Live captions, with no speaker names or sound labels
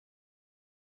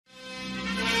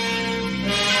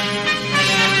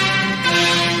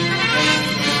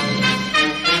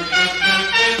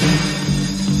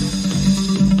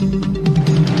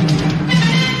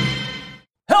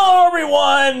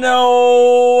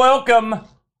welcome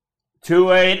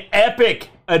to an epic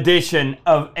edition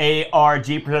of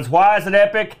ARG Presents. Why is it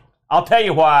epic? I'll tell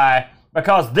you why.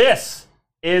 Because this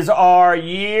is our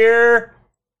year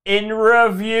in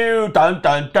review. Dun,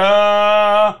 dun,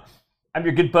 dun. I'm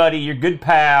your good buddy, your good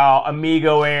pal,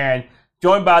 amigo Aaron,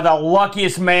 joined by the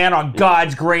luckiest man on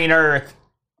God's green earth.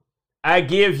 I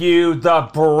give you the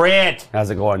Brent. How's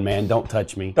it going, man? Don't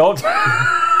touch me. Don't.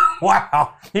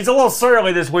 Wow. He's a little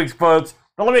surly this week, folks.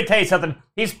 But let me tell you something.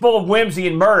 He's full of whimsy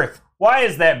and mirth. Why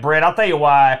is that, Brent? I'll tell you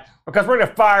why. Because we're going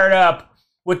to fire it up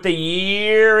with the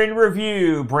year in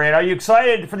review, Brent. Are you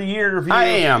excited for the year in review? I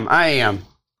am.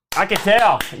 I can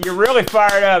tell. You're really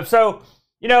fired up. So,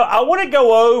 I want to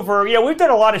go over, we've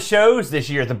done a lot of shows this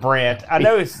year at the Brent. I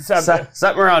know it's something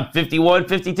around 51,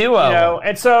 52 of them.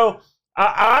 And so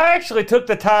I actually took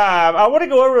the time. I want to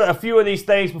go over a few of these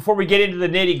things before we get into the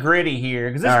nitty-gritty here.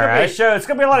 Because this is going to be a show. It's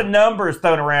going to be a lot of numbers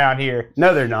thrown around here.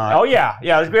 No, they're not. Oh, yeah.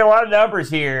 Yeah, there's going to be a lot of numbers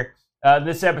here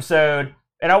this episode.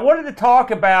 And I wanted to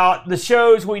talk about the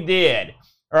shows we did.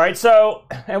 All right, so,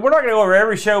 and we're not going to go over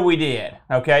every show we did,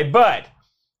 okay? But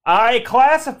I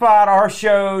classified our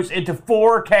shows into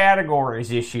 4 categories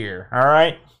this year, all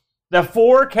right? The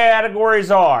 4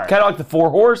 categories are... Kind of like the 4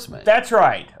 Horsemen. That's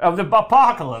right, of the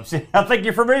apocalypse. I think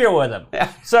you're familiar with them.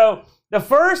 Yeah. So, the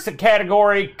first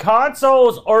category,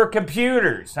 consoles or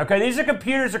computers. Okay, these are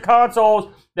computers or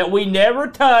consoles that we never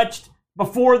touched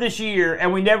before this year,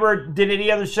 and we never did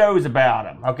any other shows about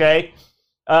them, okay?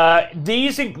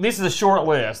 This is a short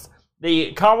list.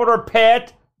 The Commodore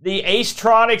PET, the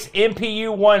Astronics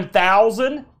MPU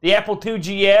 1000, the Apple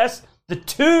IIgs, the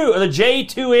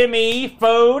J2ME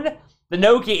phone, the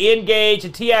Nokia N-Gage, the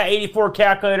TI-84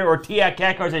 calculator, or TI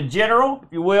calculators in general,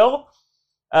 if you will,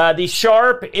 the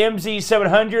Sharp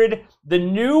MZ700, the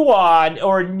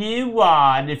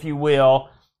Nuon, if you will,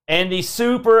 and the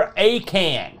Super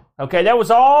Acan. Okay, that was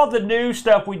all the new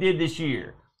stuff we did this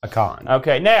year. Acan.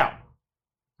 Okay, now,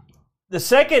 the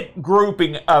second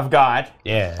grouping I've got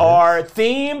are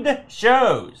themed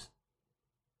shows.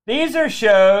 These are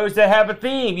shows that have a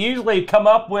theme, usually come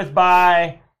up with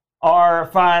by our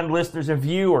fine listeners and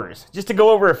viewers. Just to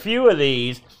go over a few of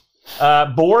these,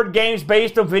 board games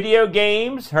based on video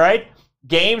games, right?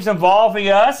 Games involving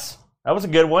us. That was a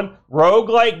good one.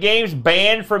 Roguelike games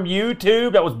banned from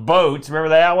YouTube. That was Boats. Remember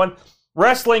that one?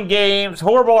 Wrestling games,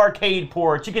 horrible arcade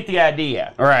ports. You get the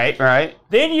idea. Right.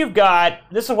 Then you've got,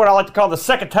 this is what I like to call the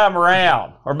second time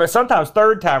around, or sometimes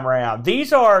third time around.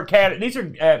 These are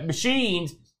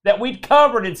machines that we'd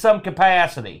covered in some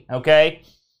capacity, okay?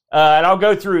 And I'll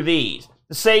go through these.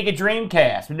 The Sega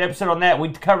Dreamcast, we did an episode on that.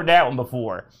 We'd covered that one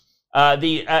before.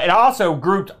 It also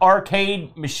grouped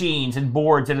arcade machines and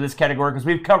boards into this category because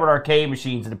we've covered arcade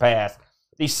machines in the past.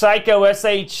 The Psycho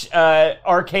SH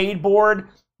arcade board,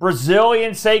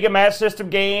 Brazilian Sega Master System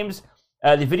games,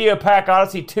 the Video Pack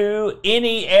Odyssey 2,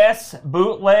 NES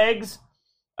bootlegs,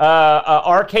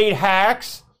 arcade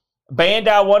hacks,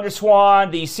 Bandai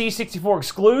WonderSwan, the C64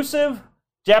 exclusive,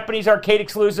 Japanese arcade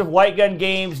exclusive light gun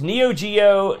games, Neo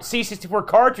Geo C64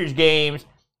 cartridge games,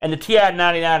 and the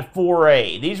TI-99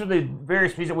 4A. These were the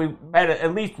various pieces that we had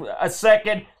at least a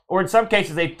second, or in some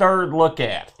cases a third look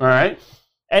at. All right.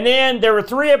 And then there were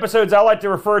 3 episodes I like to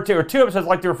refer to, or 2 episodes I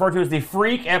like to refer to as the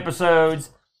Freak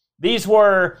episodes. These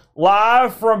were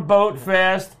live from Boat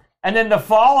Fest, and then the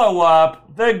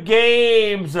follow-up, the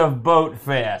Games of Boat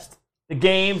Fest. The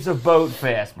Games of Boat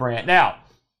Fest, Brent. Now,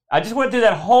 I just went through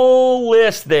that whole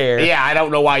list there. Yeah, I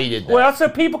don't know why you did that. Well, so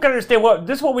people can understand,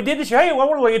 this is what we did this year. Hey,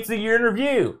 it's the year in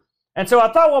review. And so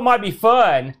I thought what might be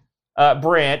fun,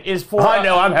 Brent, is for... I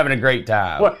know, I'm having a great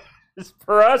time. Well, it's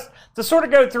for us to sort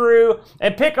of go through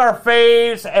and pick our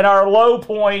faves and our low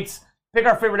points, pick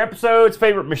our favorite episodes,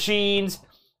 favorite machines.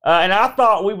 And I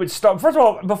thought we would start... First of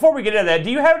all, before we get into that,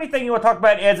 do you have anything you want to talk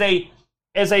about in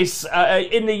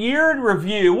the year in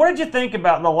review? What did you think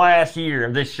about the last year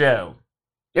of this show?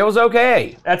 It was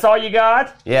okay. That's all you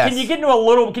got? Yes. Can you give me a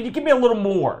little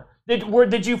more?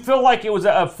 Did you feel like it was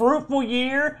a fruitful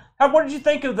year? What did you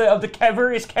think of the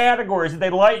various categories? Did they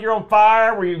light you on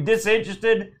fire? Were you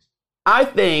disinterested? I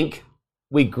think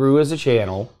we grew as a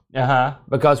channel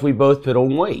because we both put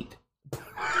on weight.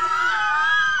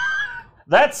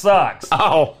 That sucks.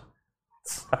 Oh.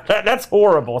 That's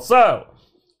horrible. So,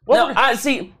 I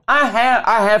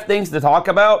have things to talk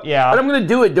about. Yeah. But I'm going to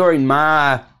do it during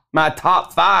my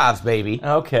top 5s, baby.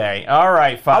 Okay. All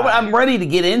right, fine. I'm ready to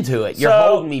get into it. You're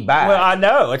holding me back. Well, I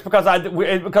know. It's because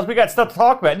we got stuff to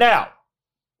talk about. Now,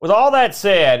 with all that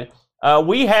said,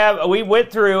 we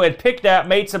went through and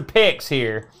made some picks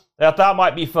here that I thought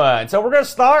might be fun. So we're going to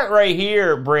start right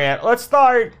here, Brent. Let's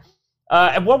start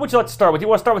And what would you like to start with? You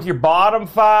want to start with your bottom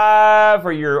 5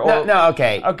 or your... No,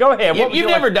 okay. Go ahead. You've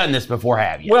never done this before,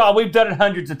 have you? Well, we've done it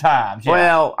hundreds of times. Yeah.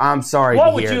 Well, I'm sorry What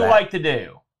to hear would you that. like to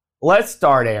do? Let's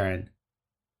start, Aaron,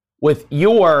 with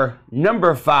your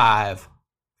number 5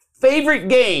 favorite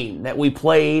game that we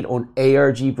played on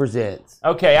ARG Presents.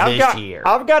 Okay, year.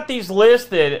 I've got these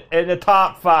listed in the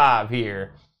top 5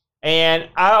 here. And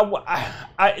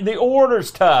the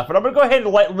order's tough, but I'm going to go ahead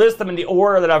and list them in the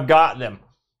order that I've got them.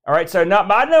 All right, so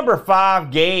my number 5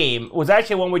 game was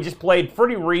actually one we just played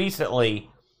pretty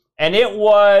recently, and it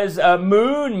was a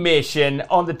Moon Mission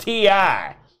on the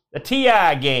TI. The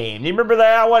TI game. Do you remember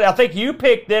that one? I think you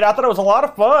picked it. I thought it was a lot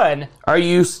of fun. Are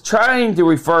you trying to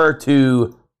refer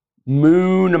to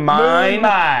Moon Mine? Moon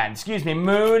Mine. Excuse me,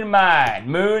 Moon Mine.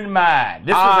 Moon Mine.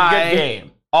 This was a good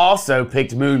game. Also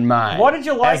picked Moon Mine. What did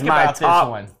you like about this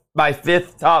one? My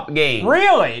 5th top game.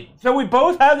 Really? So we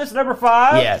both have this number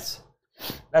 5? Yes.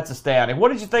 That's astounding.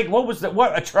 What did you think?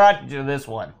 What attracted you to this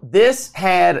one? This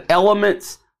had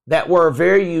elements that were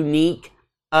very unique.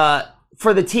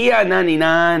 For the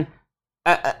TI-99,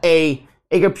 a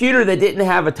computer that didn't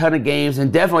have a ton of games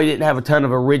and definitely didn't have a ton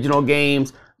of original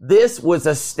games, this was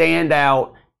a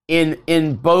standout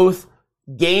in both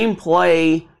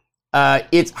gameplay,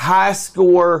 its high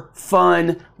score,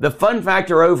 fun, the fun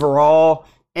factor overall,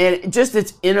 and just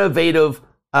its innovative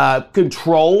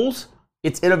controls,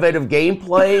 its innovative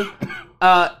gameplay.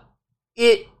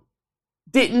 It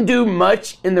didn't do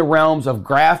much in the realms of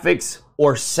graphics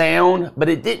or sound, but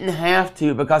it didn't have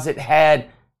to because it had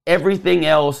everything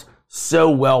else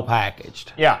so well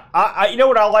packaged. Yeah, you know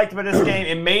what I liked about this game?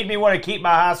 It made me want to keep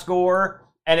my high score,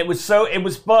 and it was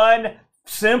fun,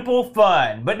 simple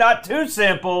fun, but not too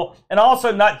simple, and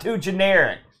also not too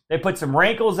generic. They put some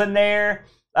wrinkles in there.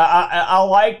 I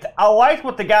liked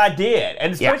what the guy did,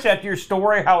 and especially after your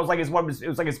story, how it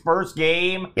was like his first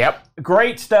game. Yep,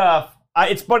 great stuff.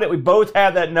 It's funny that we both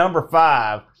have that number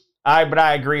 5. But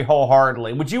I agree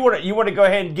wholeheartedly. Would you want to go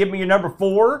ahead and give me your number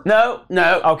 4? No.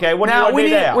 Okay, what do you want to do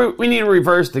now? We need to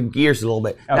reverse the gears a little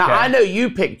bit. Okay. Now, I know you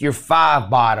picked your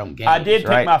 5 bottom games. I did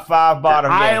pick my 5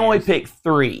 bottom games. I only picked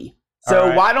 3.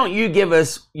 So why don't you give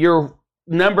us your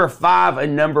number 5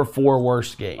 and number 4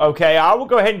 worst game? Okay, I will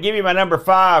go ahead and give you my number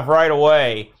 5 right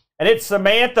away. And it's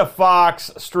Samantha Fox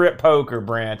Strip Poker,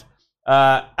 Brent.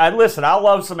 Listen, I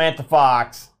love Samantha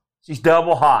Fox. She's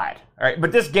double hot. All right,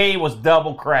 but this game was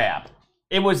double crap.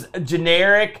 It was a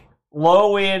generic,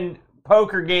 low-end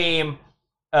poker game.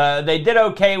 They did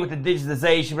okay with the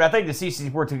digitization, but I think the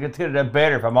CC4 could have done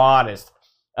better, if I'm honest.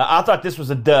 I thought this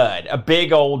was a dud, a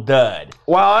big old dud.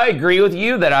 Well, I agree with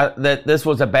you that this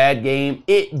was a bad game.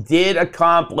 It did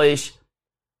accomplish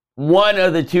one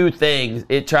of the 2 things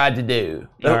it tried to do.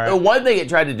 The one thing it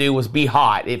tried to do was be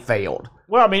hot. It failed.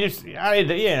 Well, I mean,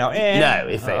 No,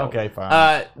 it failed. Okay,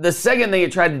 fine. The second thing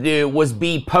it tried to do was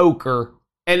be poker,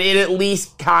 and it at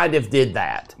least kind of did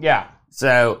that. Yeah.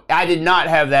 So I did not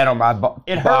have that on my bottom worst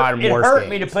It hurt games.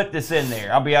 me to put this in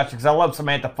there. I'll be honest, because I love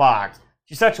Samantha Fox.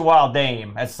 She's such a wild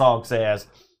dame, as the song says.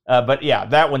 But yeah,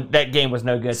 that game was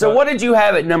no good. So what did you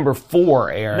have at number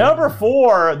 4, Aaron? Number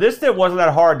 4, this wasn't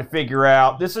that hard to figure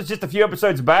out. This is just a few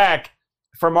episodes back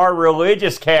from our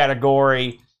religious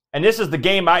category. And this is the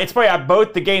game it's probably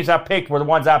both the games I picked were the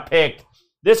ones I picked.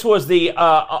 This was the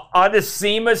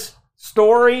Onesimus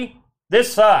story.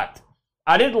 This sucked.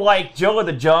 I didn't like Jill of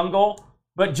the Jungle,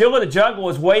 but Jill of the Jungle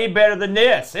was way better than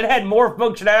this. It had more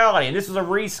functionality, and this was a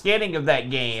reskinning of that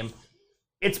game.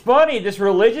 It's funny, this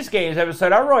religious games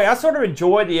episode, I sort of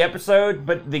enjoyed the episode,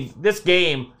 but this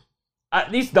game,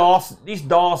 these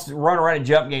DOS run around and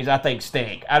jump games I think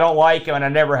stink. I don't like them, and I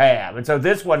never have. And so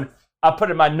this one, I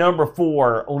put in my number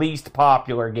 4 least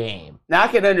popular game. Now, I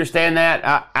can understand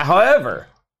that. However,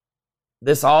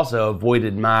 this also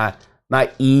avoided my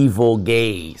evil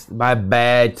gaze, my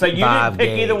bad So you didn't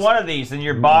pick either one of these in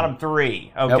your bottom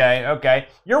 3. Okay, Nope. Okay.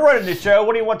 You're running the show.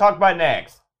 What do you want to talk about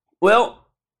next? Well,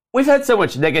 we've had so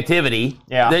much negativity.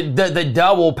 Yeah. The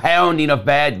double pounding of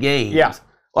bad games. Yeah.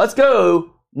 Let's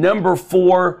go number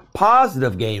 4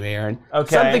 positive game, Aaron.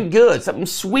 Okay. Something good, something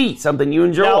sweet, something you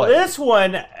enjoy. Now,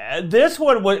 this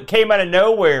one came out of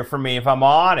nowhere for me, if I'm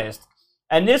honest.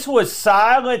 And this was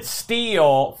Silent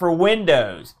Steel for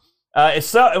Windows.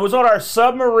 It was on our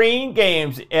submarine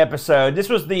games episode. This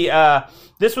was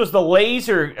the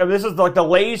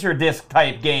laser disc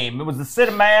type game. It was the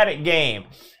cinematic game.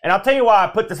 And I'll tell you why I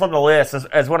put this on the list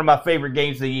as one of my favorite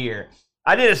games of the year.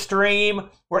 I did a stream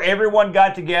where everyone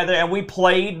got together and we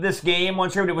played this game on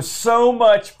stream. It was so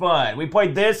much fun. We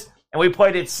played this and we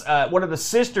played its one of the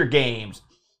sister games.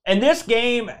 And this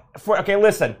game,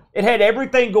 listen, it had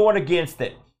everything going against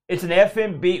it. It's an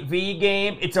FMV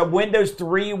game. It's a Windows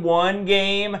 3.1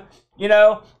 game, you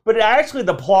know. But actually,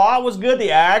 the plot was good.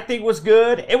 The acting was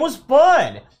good. It was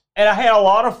fun. And I had a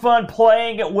lot of fun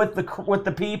playing it with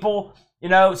the people, you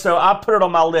know. So I put it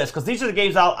on my list because these are the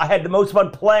games I had the most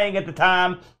fun playing at the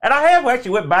time. And I have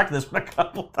actually went back to this one a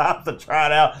couple times to try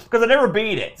it out because I never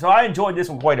beat it. So I enjoyed this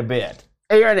one quite a bit.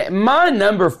 Aaron, my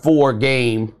number 4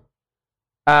 game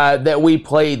that we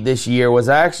played this year was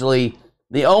actually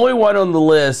the only one on the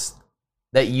list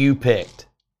that you picked.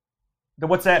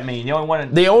 What's that mean? The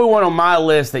only one on my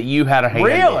list that you had a hand in.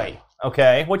 Really?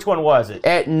 Okay. Which one was it?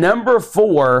 At number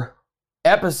 4,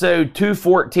 episode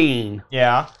 214.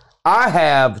 Yeah. I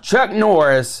have Chuck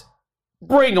Norris,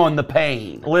 Bring on the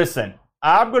Pain. Listen,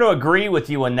 I'm going to agree with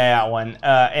you on that one.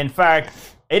 In fact,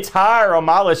 it's higher on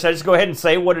my list. Should I just go ahead and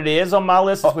say what it is on my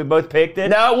list since we both picked it?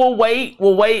 No, we'll wait.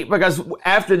 We'll wait because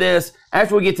after this,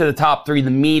 after we get to the top 3,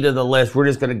 the meat of the list, we're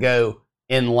just going to go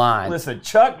in line. Listen,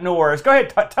 Chuck Norris, go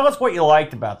ahead. Tell us what you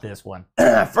liked about this one.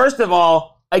 First of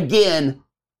all, again,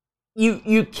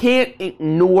 you can't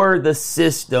ignore the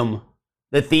system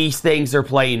that these things are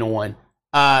playing on.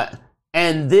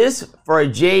 And this, for a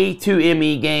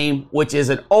J2ME game, which is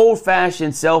an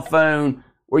old-fashioned cell phone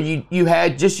where you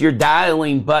had just your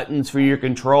dialing buttons for your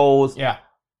controls,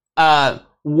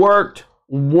 worked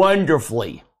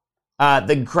wonderfully.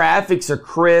 The graphics are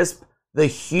crisp. The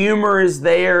humor is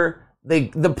there. The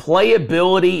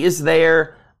playability is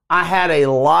there. I had a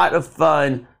lot of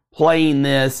fun playing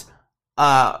this.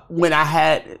 When I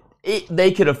had it,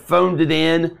 they could have phoned it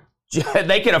in.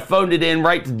 They could have phoned it in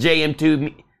right to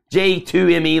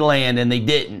J2ME land, and they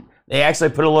didn't. They actually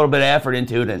put a little bit of effort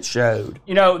into it, and it showed.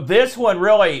 You know, this one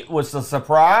really was a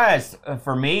surprise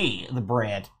for me,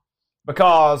 Brent,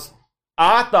 because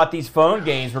I thought these phone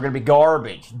games were going to be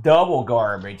garbage, double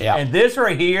garbage. Yeah. And this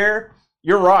right here,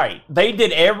 you're right. They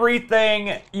did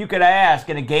everything you could ask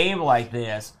in a game like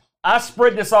this. I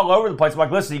spread this all over the place. I'm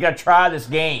like, listen, you got to try this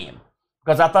game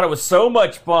because I thought it was so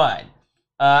much fun.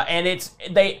 And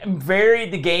they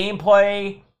varied the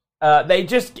gameplay.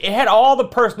 It had all the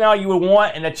personality you would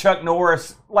want in a Chuck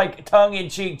Norris, like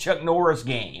tongue-in-cheek Chuck Norris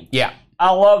game. Yeah.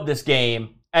 I love this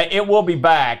game. It will be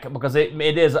back because it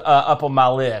is up on my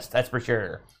list, that's for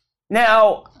sure.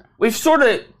 Now, we've sort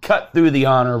of cut through the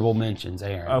honorable mentions,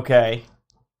 Aaron. Okay.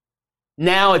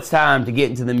 Now it's time to get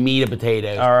into the meat of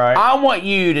potatoes. All right. I want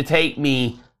you to take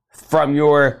me from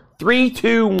your 3,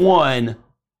 2, 1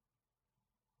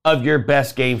 of your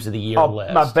best games of the year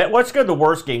list. Let's go to the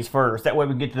worst games first. That way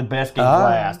we can get to the best games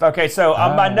last. Okay, so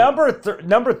my number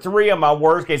 3 on my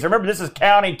worst games. Remember, this is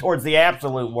counting towards the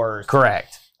absolute worst.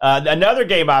 Correct. Another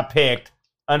game I picked,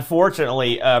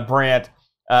 unfortunately, Brent.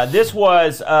 This one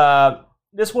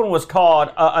was called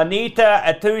Anita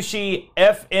Atsushi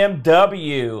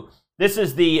FMW. This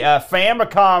is the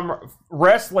Famicom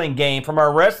wrestling game from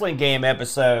our wrestling game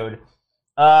episode.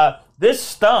 This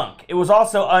stunk. It was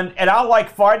also, and I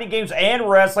like fighting games and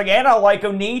wrestling, and I like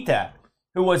Onita,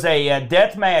 who was a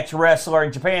deathmatch wrestler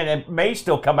in Japan and may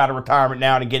still come out of retirement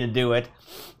now and again to do it.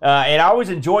 And I always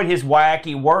enjoyed his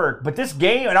wacky work. But this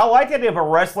game, and I like the idea of a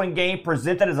wrestling game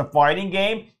presented as a fighting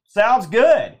game, sounds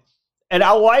good. And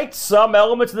I liked some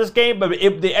elements of this game, but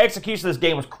the execution of this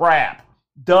game was crap.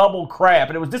 Double crap.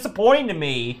 And it was disappointing to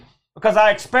me because I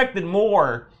expected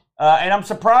more. And I'm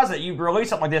surprised that you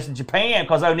released something like this in Japan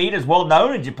because Onita is well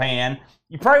known in Japan.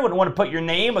 You probably wouldn't want to put your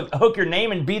name, hook your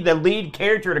name, and be the lead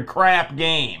character in a crap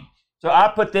game. So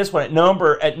I put this one at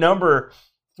number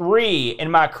 3 in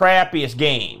my crappiest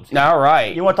games. All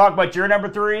right. You want to talk about your number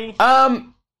 3?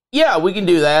 Yeah, we can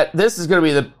do that. This is going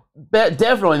to be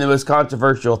definitely the most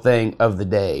controversial thing of the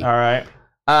day. All right.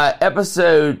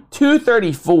 Episode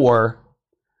 234,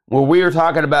 where we were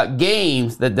talking about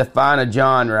games that define a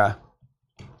genre.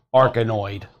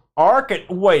 Arkanoid.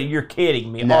 Wait, you're kidding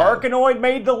me. No. Arkanoid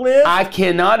made the list? I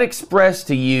cannot express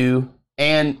to you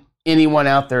and anyone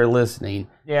out there listening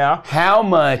how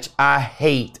much I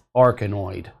hate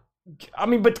Arkanoid. I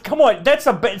mean, but come on, it's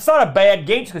not a bad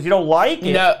game because you don't like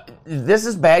it. No, this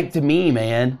is bad to me,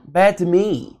 man. Bad to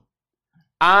me.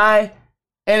 And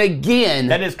again,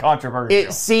 that is controversial.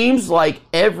 It seems like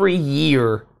every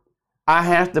year I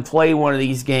have to play one of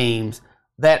these games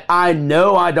that I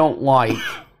know I don't like.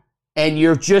 And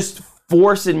you're just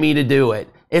forcing me to do it.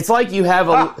 It's like you have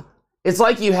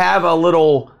a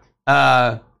little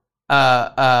timer,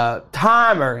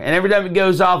 and every time it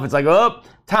goes off, it's like, oh,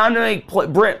 time to make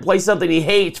Brent play something he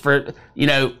hates for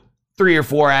 3 or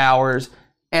 4 hours.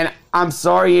 And I'm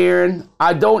sorry, Aaron.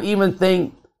 I'm not even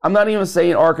saying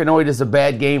Arkanoid is a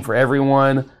bad game for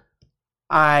everyone.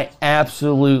 I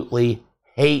absolutely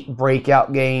hate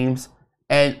breakout games.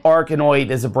 and Arkanoid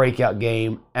is a breakout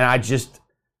game, and I just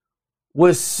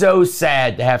was so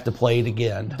sad to have to play it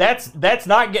again. That's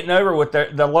not getting over with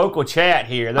the local chat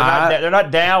here. They're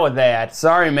not down with that.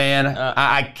 Sorry, man.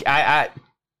 I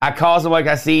calls them like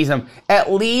I sees them.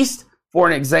 At least, for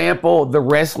an example, the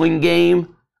wrestling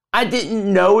game, I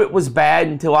didn't know it was bad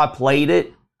until I played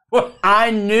it.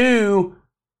 I knew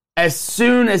as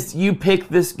soon as you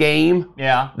picked this game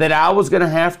that I was going to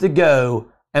have to go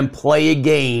and play a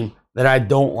game that I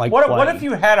don't like playing. What if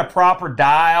you had a proper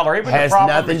dial or even a proper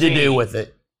nothing machine? To do with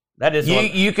it. That is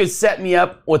you could set me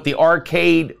up with the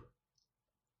arcade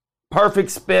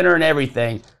perfect spinner and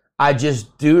everything. I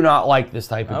just do not like this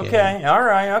type of game. Okay, all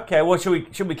right, okay. Well,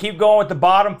 should we keep going with the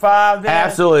bottom 5 then?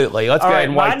 Absolutely. Let's go ahead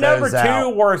and wipe those out. My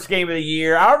number 2 worst game of the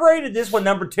year. I rated this one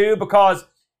number 2 because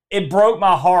it broke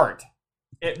my heart.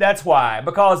 That's why.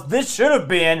 Because this could have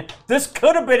been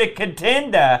a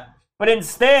contender, but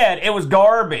instead it was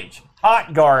garbage.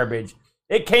 Hot garbage.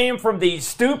 It came from the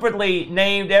stupidly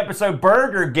named episode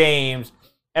Burger Games,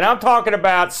 and I'm talking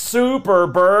about Super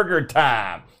Burger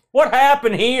Time. What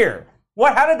happened here?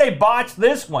 How did they botch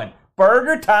this one?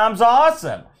 Burger Time's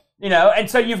awesome. And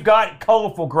so you've got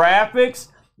colorful graphics,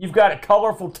 you've got a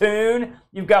colorful tune,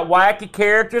 you've got wacky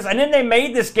characters, and then they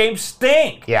made this game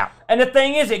stink. Yeah. And the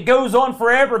thing is, it goes on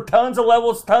forever, tons of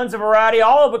levels, tons of variety,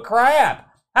 all of it crap.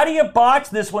 How do you botch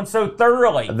this one so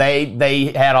thoroughly?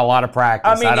 They had a lot of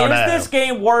practice. I don't know. This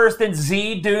game worse than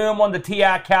Z-Doom on the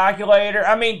TI calculator?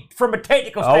 From a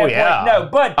technical standpoint, no.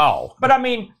 But I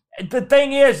mean, the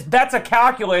thing is, that's a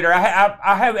calculator.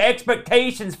 I have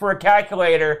expectations for a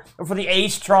calculator for the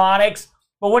Ace-tronics,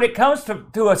 but when it comes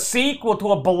to a sequel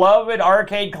to a beloved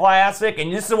arcade classic,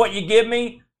 and this is what you give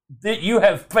me, you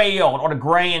have failed on a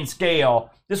grand scale.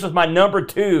 This was my number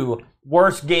 2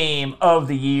 worst game of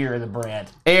the year, the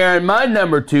Brent. Aaron, my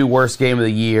number 2 worst game of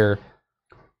the year,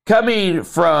 coming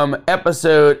from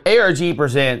episode ARG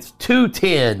Presents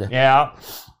 210. Yeah.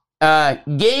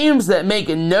 Games that make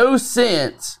no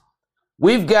sense.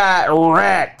 We've got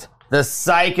Wrecked, the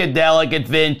Psychedelic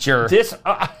Adventure. This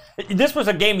was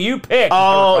a game you picked.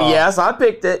 Oh, yes, I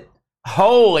picked it.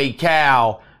 Holy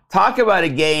cow. Talk about a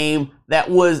game that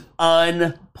was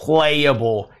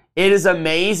unplayable. It is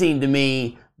amazing to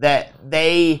me that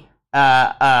they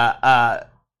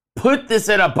put this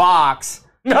in a box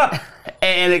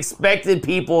and expected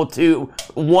people to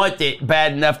want it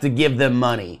bad enough to give them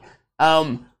money.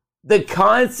 The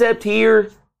concept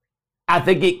here, I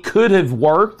think it could have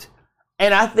worked.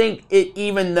 And I think it,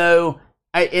 even though,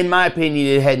 in my opinion,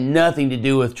 it had nothing to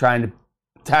do with trying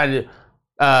to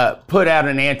put out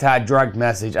an anti-drug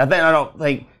message. I don't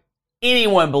think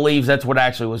anyone believes that's what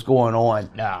actually was going on.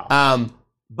 No.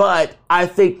 But I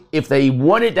think if they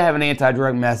wanted to have an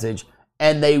anti-drug message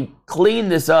and they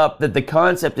cleaned this up, that the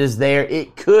concept is there,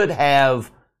 it could have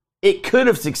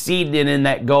succeeded in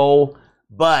that goal.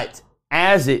 But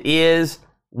as it is,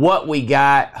 what we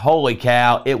got, holy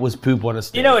cow, it was poop on a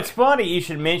stick. It's funny you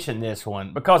should mention this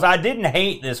one because I didn't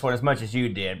hate this one as much as you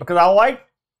did because I liked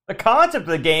the concept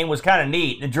of the game was kind of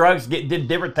neat. The drugs did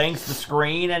different things to the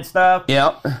screen and stuff.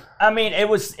 Yep. I mean, it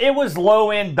was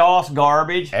low-end DOS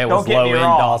garbage. Don't get me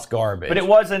wrong. DOS garbage. But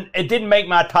it didn't make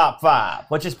my top 5.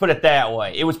 Let's just put it that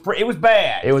way. It was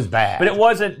bad. It was bad. But it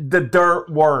wasn't the dirt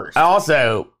worst.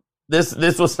 Also, this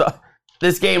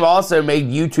game also made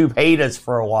YouTube hate us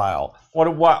for a while.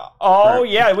 What? Oh,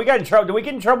 yeah, we got in trouble. Did we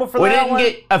get in trouble for that one? We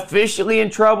didn't get officially in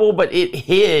trouble, but it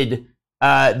hid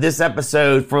this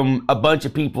episode from a bunch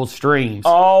of people's streams.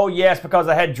 Oh, yes, because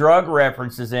I had drug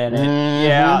references in it. Mm-hmm.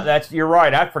 Yeah, you're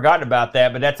right. I'd forgotten about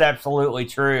that, but that's absolutely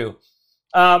true.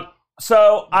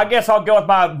 So I guess I'll go with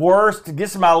my worst.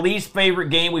 This is my least favorite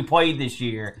game we played this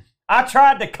year. I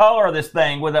tried to color this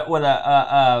thing with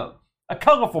a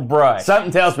colorful brush.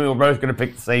 Something tells me we're both going to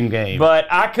pick the same game. But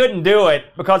I couldn't do it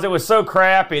because it was so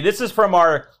crappy. This is from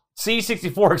our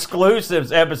C64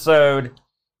 Exclusives episode.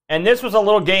 And this was a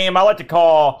little game I like to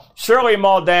call Shirley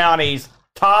Muldowney's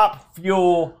Top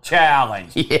Fuel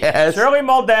Challenge. Yes. Shirley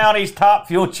Muldowney's Top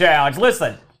Fuel Challenge.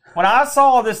 Listen, when I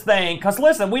saw this thing, because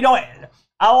listen,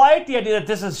 I like the idea that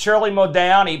this is Shirley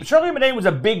Muldowney. But Shirley Muldowney was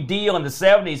a big deal in the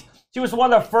 70s. She was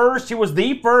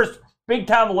the first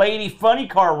big-time lady funny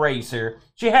car racer.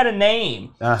 She had a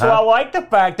name. Uh-huh. So I like the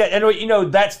fact that,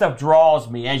 and that stuff draws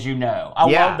me, as you know.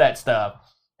 I love that stuff.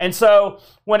 And so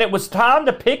when it was time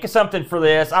to pick something for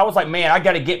this, I was like, man, I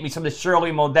got to get me some of the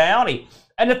Shirley Muldowney.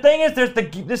 And the thing is,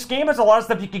 this game has a lot of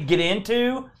stuff you could get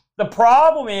into. The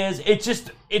problem is,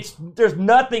 there's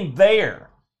nothing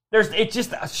there. The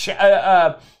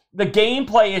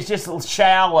gameplay is just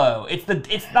shallow.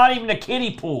 It's not even a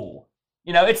kiddie pool.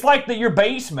 You know, it's like your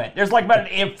basement. There's like about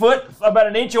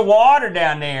an inch of water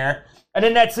down there, and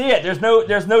then that's it.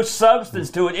 There's no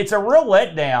substance to it. It's a real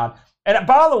letdown. And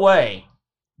by the way,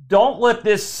 don't let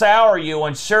this sour you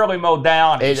on Shirley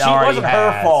Muldowney. It wasn't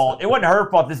her fault. It wasn't her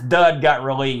fault this dud got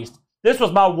released. This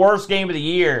was my worst game of the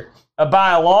year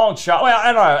by a long shot. Well,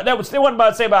 I don't know. It wasn't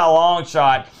about to say by a long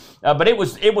shot, but it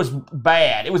was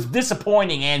bad. It was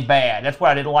disappointing and bad. That's what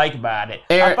I didn't like about it.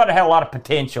 I thought it had a lot of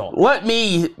potential. Let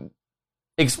me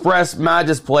express my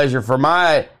displeasure for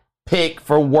my pick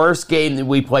for worst game that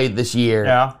we played this year.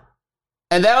 Yeah.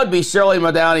 And that would be Shirley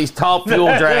Muldowney's Top Fuel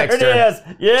Dragster There it is.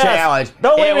 Yes. challenge.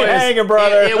 Don't leave me hanging,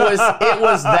 brother. It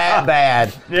was that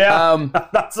bad. Yeah. I'm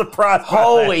not surprised.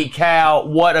 Holy cow,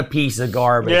 what a piece of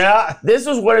garbage. Yeah. This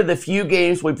was one of the few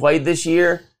games we played this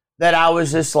year that I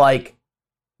was just like,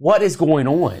 what is going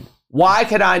on? Why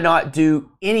can I not do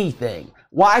anything?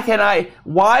 Why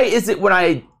is it when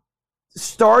I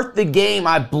start the game,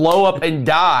 I blow up and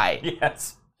die?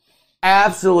 Yes.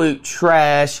 Absolute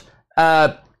trash.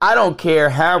 I don't care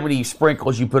how many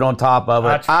sprinkles you put on top of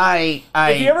it. I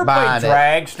If you ever played it.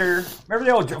 Dragster,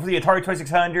 remember the Atari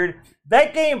 2600?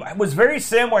 That game was very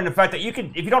similar in the fact that you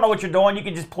could, if you don't know what you're doing, you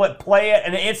can just play it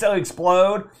and it instantly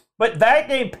explode. But that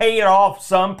game paid off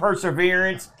some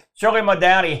perseverance. Shirley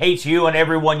Muldowney hates you and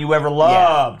everyone you ever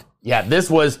loved. Yeah, this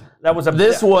was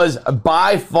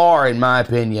by far, in my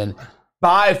opinion,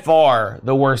 by far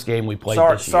the worst game we played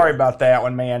this year. Sorry about that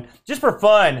one, man. Just for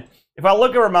fun, if I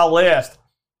look over my list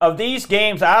of these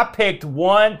games, I picked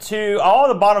 1, 2, all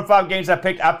the bottom 5 games I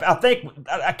picked. I think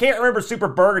I can't remember Super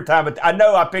Burger Time, but I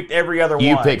know I picked every other one.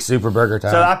 You picked Super Burger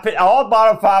Time. So I picked all the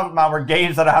bottom 5 of mine were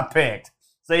games that I picked.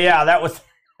 So yeah, that was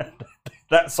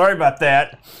that. Sorry about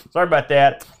that.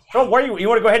 So where you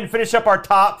want to go ahead and finish up our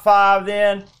top 5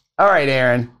 then? All right,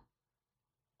 Aaron.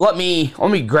 Let me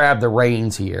grab the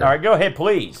reins here. All right, go ahead,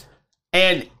 please.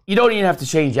 And you don't even have to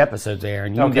change episodes,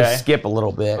 Aaron. You can just skip a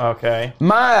little bit. Okay.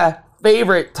 My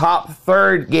favorite top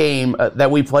third game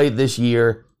that we played this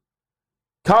year,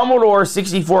 Commodore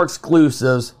 64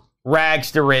 exclusives,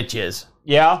 Rags to Riches.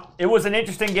 Yeah, it was an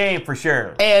interesting game for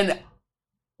sure. And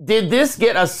did this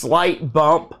get a slight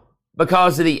bump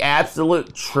because of the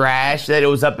absolute trash that it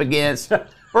was up against?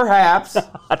 Perhaps.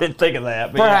 I didn't think of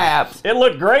that. But Perhaps. Yeah. It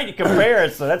looked great in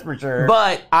comparison, that's for sure.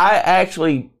 But I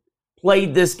actually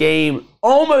played this game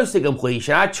almost to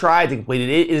completion. I tried to complete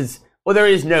it. There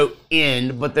is no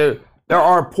end, but there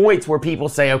are points where people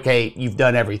say, okay, you've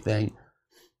done everything.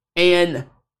 And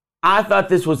I thought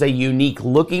this was a unique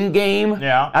looking game.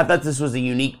 Yeah. I thought this was a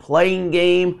unique playing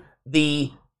game.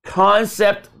 The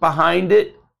concept behind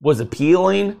it was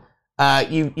appealing.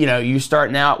 You're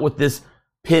starting out with this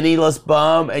penniless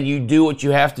bum and you do what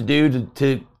you have to do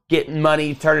to get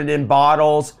money, turn it in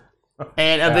bottles.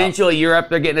 And eventually you're up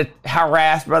there getting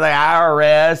harassed by the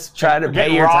IRS, trying to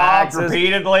pay your robbed taxes.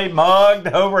 repeatedly, mugged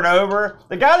over and over.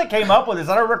 The guy that came up with this,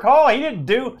 I don't recall,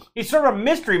 he's sort of a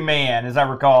mystery man, as I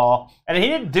recall. And he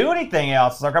didn't do anything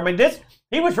else. He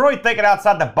was really thinking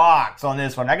outside the box on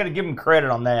this one. I got to give him credit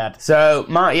on that. So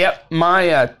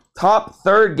my top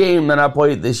third game that I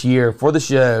played this year for the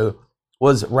show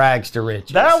was Rags to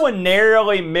Riches. That one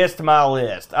narrowly missed my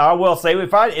list. I will say,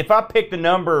 if I picked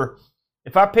another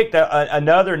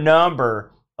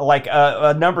number, like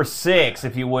a number 6,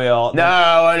 if you will.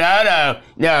 No.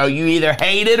 You either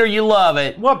hate it or you love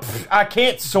it. Well, I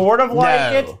can't sort of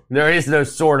like it. There is no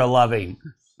sort of loving.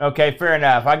 Okay, fair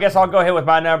enough. I guess I'll go ahead with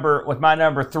my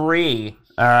number 3.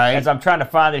 All right. As I'm trying to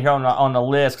find it here on the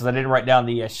list because I didn't write down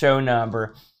the show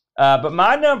number. But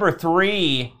my number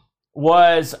 3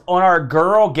 was on our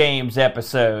Girl Games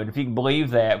episode, if you can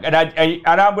believe that. And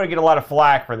I'm going to get a lot of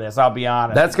flack for this, I'll be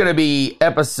honest. That's going to be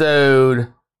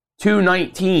episode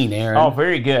 219, Aaron. Oh,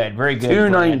 very good. Very good.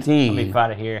 219. Let me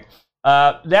find it here.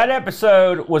 That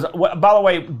episode was, by the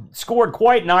way, scored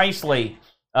quite nicely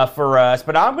for us.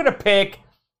 But I'm going to pick,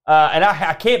 and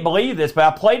I can't believe this, but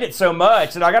I played it so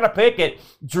much that I got to pick it.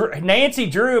 Nancy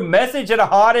Drew, Message in a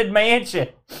Haunted Mansion.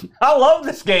 I love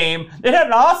this game. It had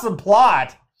an awesome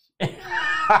plot.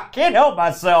 I can't help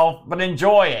myself but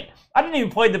enjoy it. I didn't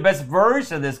even play the best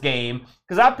version of this game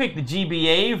because I picked the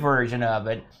GBA version of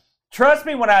it. Trust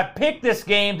me, when I picked this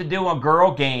game to do on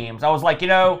Girl Games, I was like, I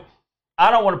don't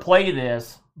want to play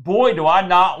this. Boy, do I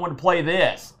not want to play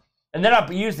this. And then I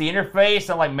used the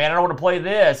interface. I'm like, man, I don't want to play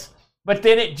this. But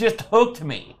then it just hooked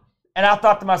me. And I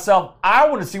thought to myself, I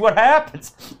want to see what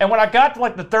happens. And when I got to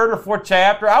like the 3rd or 4th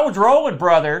chapter, I was rolling,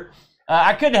 brother.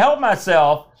 I couldn't help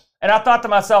myself. And I thought to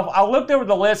myself, I looked over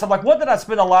the list. I'm like, what did I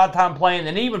spend a lot of time playing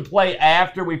and even play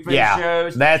after we finished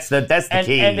shows? That's the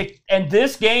key. And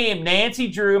this game, Nancy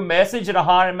Drew, Message in a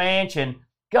Haunted Mansion,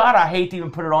 God, I hate to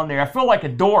even put it on there. I feel like a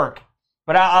dork,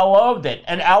 but I loved it.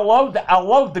 And I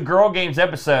loved the Girl Games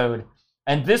episode.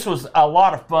 And this was a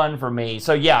lot of fun for me.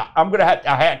 So, yeah,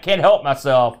 I can't help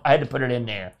myself. I had to put it in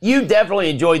there. You definitely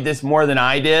enjoyed this more than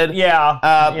I did. Yeah.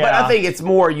 But I think it's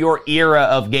more your era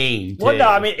of game, too. Well, no,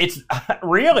 I mean, it's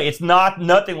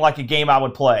nothing like a game I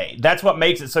would play. That's what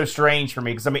makes it so strange for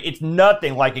me. Because, I mean, it's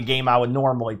nothing like a game I would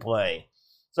normally play.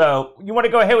 So, you want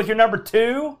to go ahead with your number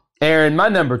 2? Aaron, my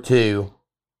number 2.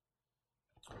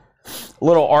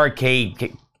 Little arcade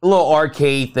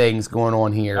things going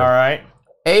on here. All right.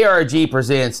 ARG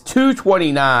presents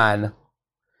 229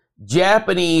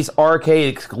 Japanese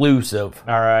arcade exclusive.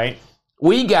 All right.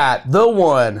 We got the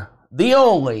one, the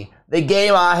only, the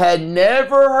game I had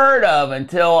never heard of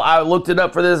until I looked it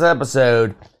up for this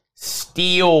episode,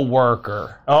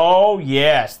 Steelworker. Oh,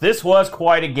 yes. This was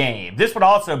quite a game. This one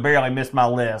also barely missed my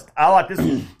list. I like this.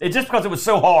 It's just because it was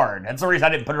so hard. That's the reason I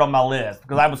didn't put it on my list,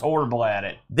 because I was horrible at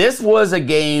it. This was a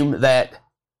game that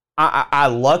I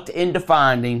lucked into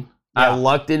finding. Yeah. I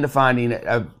lucked into finding it.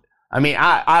 I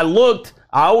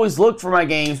always looked for my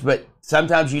games, but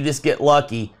sometimes you just get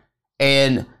lucky.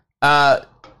 And I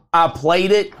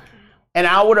played it, and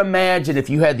I would imagine if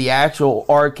you had the actual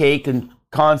arcade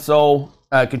console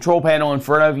control panel in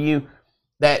front of you,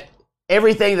 that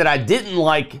everything that I didn't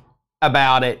like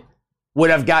about it would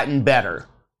have gotten better.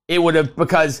 It would have,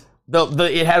 because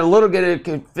it had a little bit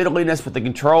of fiddliness with the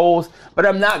controls, but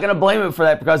I'm not going to blame it for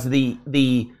that because of the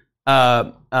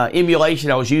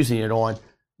emulation I was using it on.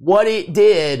 What it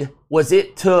did was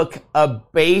it took a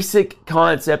basic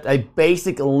concept, a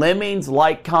basic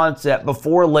Lemmings-like concept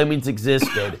before Lemmings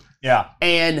existed, yeah,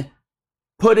 and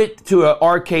put it to an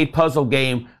arcade puzzle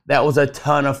game that was a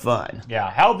ton of fun. Yeah,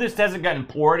 how this hasn't gotten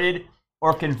ported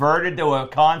or converted to a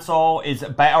console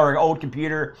or an old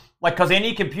computer, like, because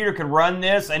any computer could run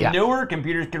this, and newer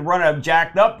computers could run a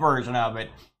jacked up version of it.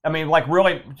 I mean, like,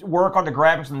 really work on the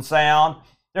graphics and the sound.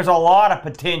 There's a lot of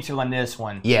potential in this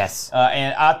one. Yes.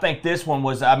 And I think this one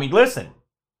was, I mean, listen,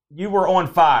 you were on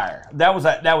fire. That was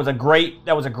a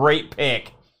great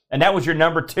pick. And that was your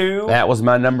number 2? That was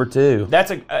my number 2.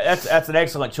 That's an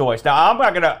excellent choice. Now,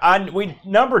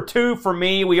 number 2 for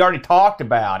me, we already talked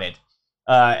about it.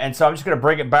 And so I'm just going to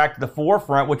bring it back to the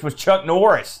forefront, which was Chuck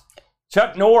Norris.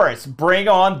 Chuck Norris, Bring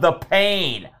On the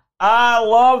Pain. I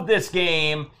love this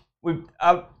game.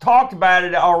 I've talked about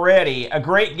it already. A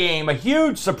great game, a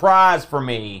huge surprise for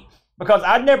me, because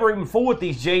I'd never even fooled with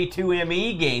these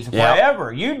J2ME games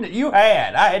forever. You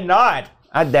had, I had not.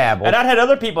 I dabbled. And I'd had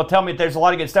other people tell me there's a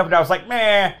lot of good stuff, and I was like,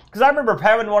 man, because I remember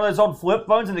having one of those old flip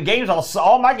phones, and the games,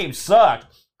 all my games sucked.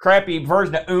 Crappy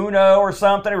version of Uno or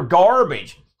something, or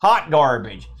garbage, hot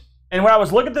garbage. And when I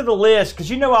was looking through the list, because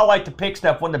I like to pick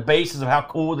stuff on the basis of how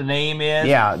cool the name is.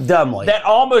 Yeah, dumbly. That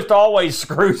almost always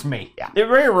screws me. Yeah. It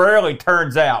very rarely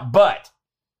turns out. But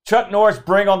Chuck Norris,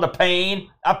 Bring On the Pain.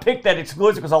 I picked that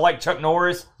exclusive because I like Chuck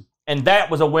Norris, and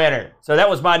that was a winner. So that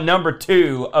was my number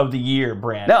 2 of the year,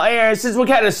 Brent. Now, Aaron, since we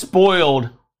kind of spoiled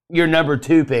your number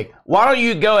 2 pick, why don't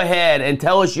you go ahead and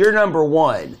tell us your number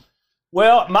 1?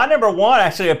 Well, my number 1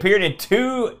 actually appeared in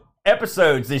 2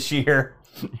 episodes this year.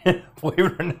 Believe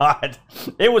it or not,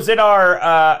 it was in our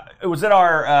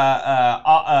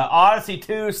Odyssey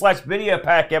 2/Video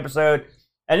Pack episode,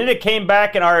 and then it came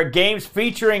back in our Games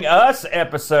Featuring Us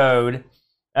episode,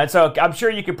 and so I'm sure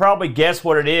you could probably guess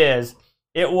what it is.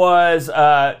 It was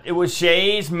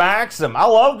Shays Maxim. I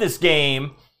love this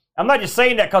game. I'm not just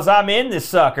saying that because I'm in this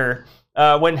sucker.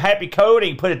 When Happy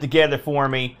Coding put it together for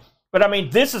me. But I mean,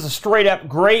 this is a straight up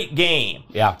great game.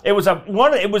 Yeah, it was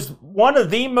one of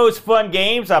the most fun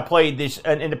games I played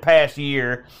in the past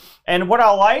year. And what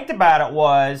I liked about it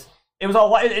was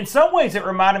in some ways it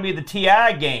reminded me of the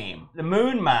TI game, the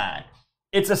Moon Mine.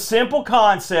 It's a simple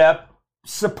concept,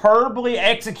 superbly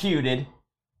executed,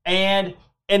 and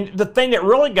the thing that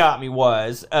really got me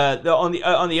was on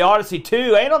the Odyssey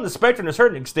 2 and on the Spectrum to a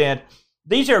certain extent.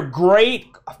 These are great,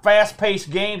 fast-paced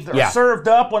games that are served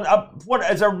up on what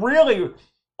is a really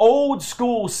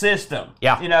old-school system.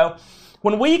 Yeah.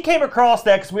 When we came across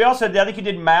that, because we also, I think you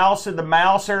did the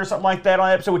Mouser or something like that on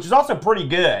the episode, which is also pretty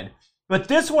good. But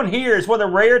this one here is one of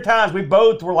the rare times we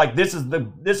both were like, this is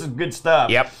good stuff.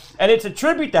 Yep. And it's a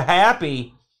tribute to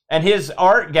Happy and his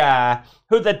art guy,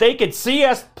 that they could see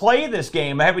us play this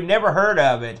game, having never heard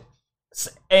of it,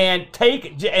 and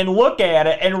take and look at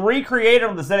it and recreate it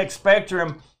on the ZX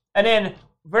Spectrum, and then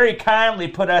very kindly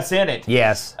put us in it.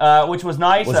 Yes, which was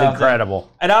nice. It was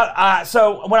incredible. And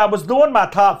so when I was doing my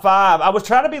top 5, I was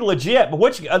trying to be legit. But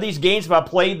which of these games have I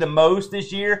played the most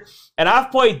this year? And I've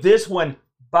played this one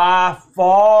by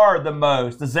far the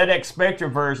most. The ZX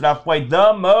Spectrum version I've played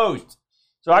the most.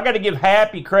 So I got to give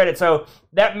Happy credit. So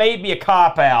that may be a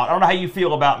cop out. I don't know how you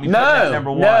feel about me putting that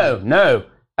number one. No.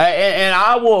 And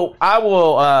I will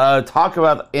talk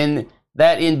about in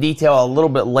detail a little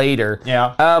bit later.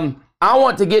 Yeah. I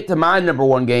want to get to my number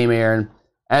one game, Aaron.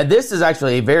 And this is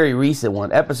actually a very recent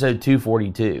one, episode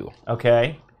 242.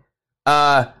 Okay.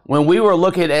 When we were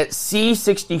looking at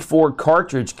C64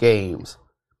 cartridge games,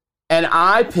 and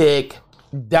I pick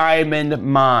Diamond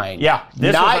Mine. Yeah.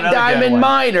 This Not Diamond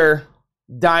Miner,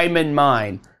 Diamond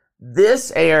Mine.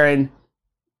 This, Aaron,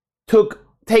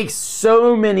 takes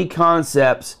so many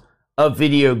concepts of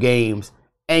video games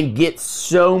and gets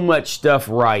so much stuff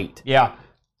right. Yeah.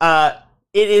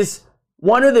 It is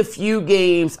one of the few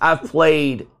games I've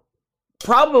played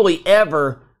probably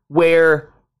ever where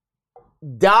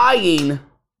dying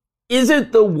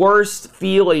isn't the worst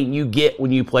feeling you get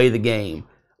when you play the game.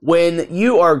 When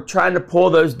you are trying to pull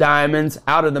those diamonds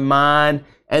out of the mine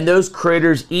and those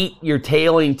critters eat your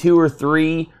tailing 2 or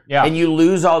 3 and you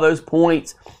lose all those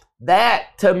points,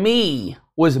 that to me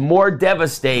was more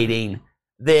devastating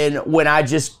than when I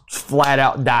just flat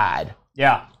out died.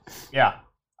 Yeah.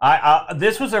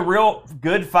 This was a real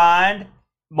good find.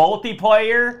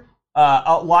 Multiplayer,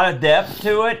 a lot of depth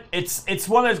to it. It's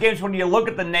one of those games when you look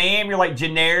at the name, you're like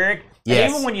generic. Yes.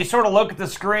 And even when you sort of look at the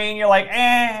screen, you're like,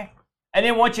 eh. And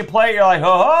then once you play, you're like,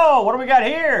 oh, what do we got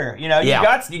here? You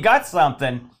got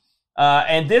something.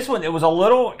 And this one, it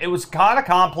was kind of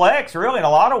complex, really, in a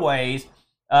lot of ways.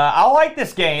 I like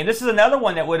this game. This is another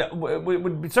one that would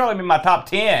certainly be in my top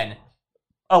 10.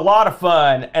 A lot of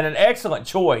fun and an excellent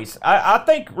choice. I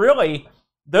think, really,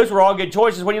 those were all good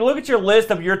choices. When you look at your list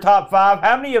of your top 5,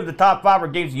 how many of the top 5 are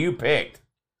games you picked?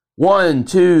 1,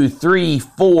 2, 3,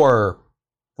 4.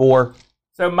 4.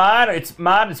 So mine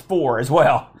is 4 as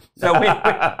well. So we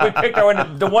picked our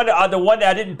one. The one that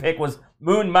I didn't pick was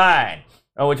Moon Mine,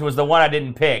 which was the one I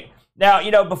didn't pick.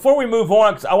 Now, before we move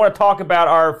on, because I want to talk about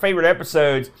our favorite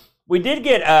episodes, we did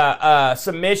get a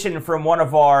submission from one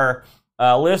of our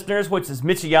listeners, which is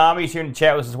Mitsuyami. He's here in the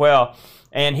chat with us as well.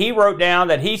 And he wrote down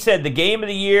that he said the game of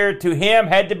the year to him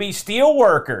had to be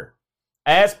Steelworker,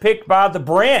 as picked by the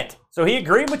Brent. So he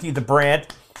agreed with you, the Brent.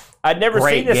 I'd never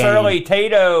seen this early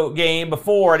Tato game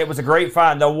before, and it was a great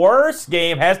find. The worst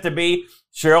game has to be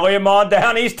Shirley and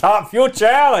Mondowney's Top Fuel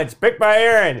Challenge, picked by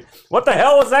Aaron. What the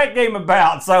hell was that game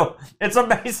about? So it's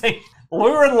amazing.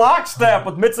 We're in lockstep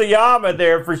with Mitsuyama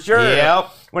there for sure.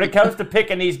 Yep. When it comes to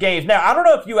picking these games. Now, I don't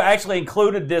know if you actually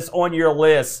included this on your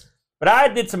list, but I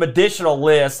did some additional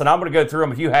lists, and I'm going to go through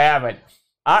them if you haven't.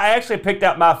 I actually picked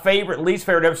out my least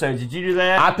favorite episodes. Did you do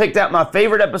that? I picked out my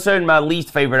favorite episode and my least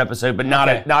favorite episode, but not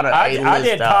a list. I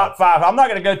did top 5. I'm not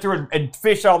going to go through and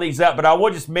fish all these up, but I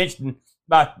will just mention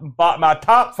my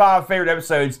top 5 favorite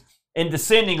episodes in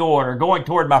descending order, going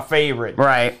toward my favorite.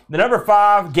 Right. The number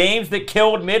 5, Games That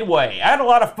Killed Midway. I had a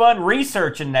lot of fun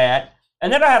researching that,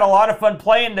 and then I had a lot of fun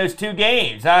playing those 2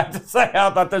 games. I have to say,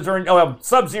 I thought those were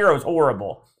Sub-Zero is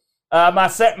horrible.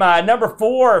 My number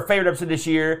 4 favorite episode this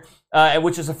year,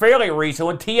 which is a fairly recent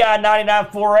one, TI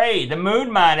 99-4A, the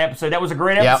Moon Mine episode. That was a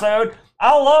great episode. Yep.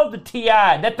 I love the TI.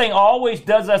 That thing always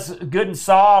does us good and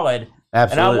solid.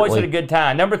 Absolutely. And I always had a good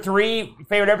time. Number 3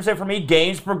 favorite episode for me,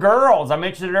 Games for Girls. I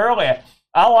mentioned it earlier.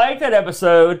 I like that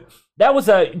episode. That was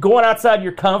a going outside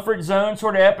your comfort zone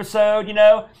sort of episode,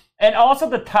 And also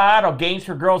the title, Games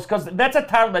for Girls, because that's a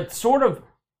title that sort of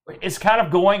is kind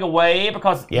of going away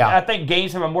because I think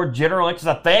games have a more general interest.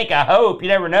 I hope. You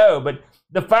never know. But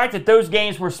the fact that those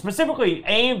games were specifically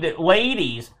aimed at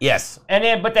ladies. Yes. And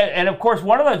of course,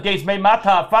 one of those games made my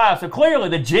top 5. So clearly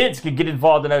the gents could get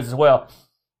involved in those as well.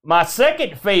 My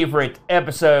second favorite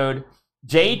episode,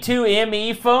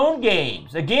 J2ME phone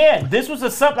games. Again, this was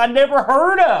something I never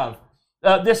heard of,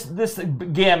 this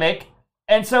gimmick.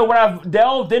 And so when I've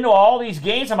delved into all these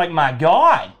games, I'm like, my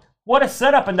God, what a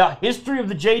setup in the history of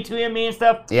the J2ME and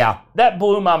stuff. Yeah. That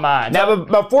blew my mind. Now,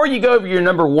 before you go over your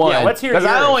number 1, let's hear because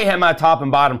I only have my top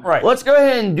and bottom. Right. Let's go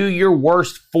ahead and do your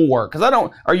worst 4,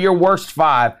 or your worst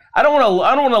 5. I don't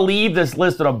want to leave this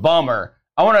list on a bummer.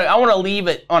 I want to leave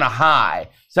it on a high.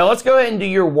 So let's go ahead and do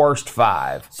your worst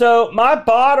 5. So my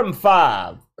bottom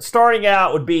 5, starting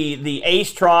out, would be the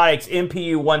Astronics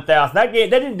MPU 1000. That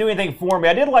didn't do anything for me.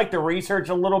 I did like the research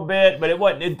a little bit, but I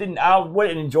wouldn't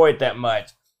enjoy it that much.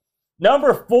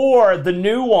 Number 4, the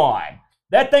Nuon.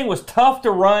 That thing was tough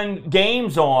to run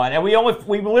games on, and we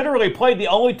literally played the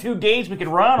only 2 games we could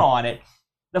run on it.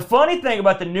 The funny thing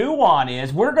about the Nuon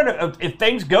is if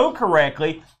things go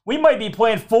correctly, we might be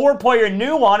playing 4-player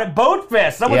Nuon at Boat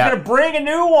Fest. Someone's going to bring a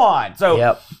Nuon.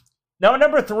 So,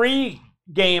 number 3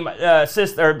 game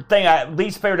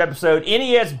least favorite episode,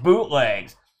 NES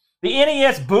bootlegs. The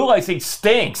NES bootleg thing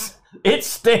stinks. It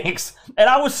stinks. And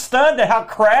I was stunned at how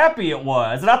crappy it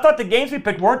was. And I thought the games we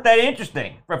picked weren't that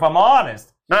interesting, if I'm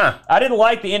honest. I didn't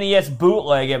like the NES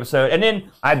bootleg episode. And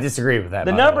then I disagree with that.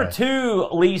 the number 2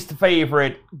 least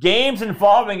favorite, games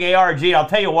involving ARG. I'll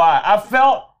tell you why. I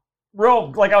felt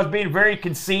real like I was being very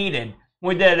conceited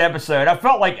when we did that episode. I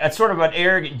felt like a sort of an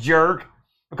arrogant jerk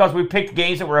because we picked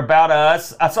games that were about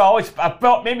us. I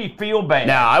felt made me feel bad.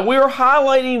 Now, we were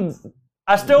highlighting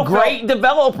great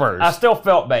developers. I still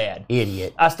felt bad.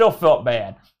 Idiot. I still felt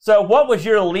bad. So what was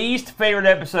your least favorite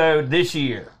episode this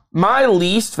year? My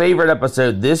least favorite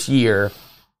episode this year,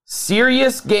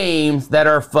 serious games that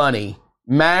are funny.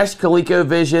 MASH,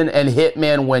 ColecoVision, and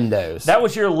Hitman Windows. That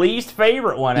was your least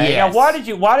favorite one, eh? Yes. Now,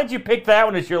 why did you pick that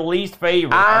one as your least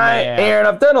favorite? Aaron,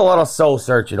 I've done a lot of soul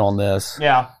searching on this.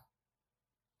 Yeah.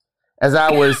 As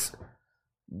I was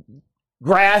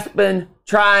grasping,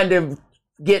 trying to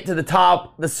get to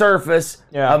the surface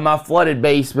of my flooded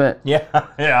basement. Yeah.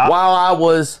 While I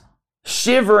was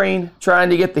shivering,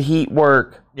 trying to get the heat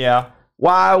work. Yeah.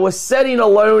 While I was sitting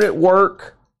alone at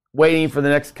work, waiting for the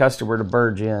next customer to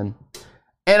barge in.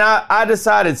 And I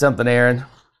decided something, Aaron.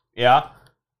 Yeah.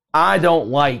 I don't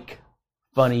like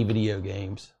funny video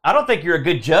games. I don't think you're a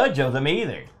good judge of them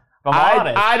either, if I'm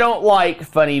honest. I don't like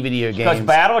funny video games. Because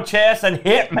Battle Chess and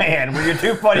Hitman were your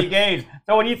 2 funny games.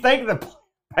 So when you think of the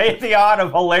pantheon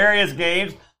of hilarious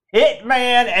games,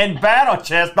 Hitman and Battle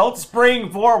Chess don't spring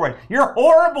forward. You're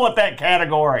horrible at that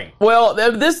category. Well,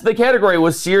 the category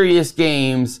was serious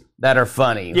games that are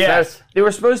funny. Yes. So they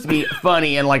were supposed to be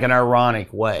funny in like an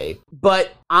ironic way.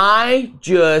 But I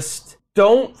just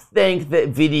don't think that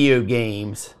video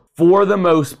games, for the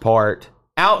most part,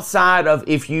 outside of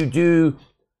if you do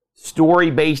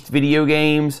story-based video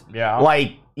games,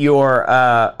 like your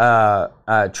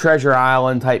Treasure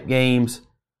Island type games,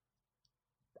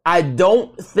 I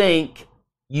don't think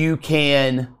you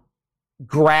can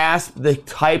grasp the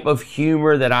type of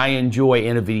humor that I enjoy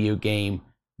in a video game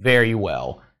very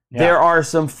well. Yeah. There are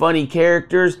some funny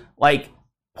characters, like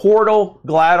Portal,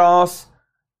 GLaDOS.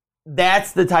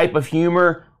 That's the type of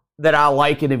humor that I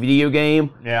like in a video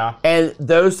game. Yeah. And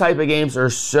those type of games are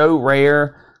so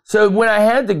rare. So when I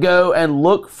had to go and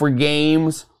look for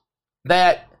games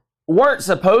that weren't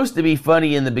supposed to be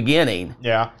funny in the beginning.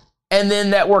 Yeah. And then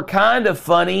that were kind of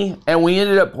funny, and we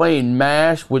ended up playing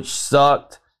MASH, which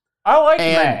sucked. I like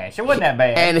MASH. It wasn't that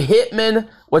bad. And Hitman,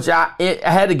 which I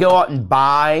had to go out and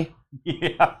buy.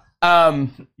 Yeah.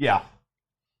 Yeah.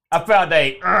 I found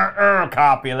a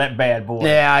copy of that bad boy.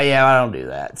 Yeah, I don't do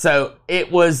that. So it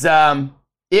was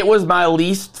my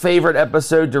least favorite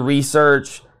episode to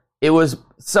research. It was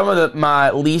some of my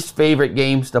least favorite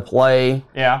games to play.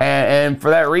 Yeah. And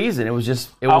for that reason, it was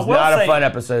not a fun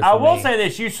episode for me. I will say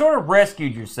this, you sort of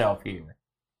rescued yourself here.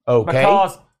 Okay.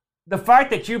 Because the fact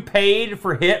that you paid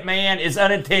for Hitman is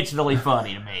unintentionally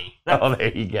funny to me. Oh,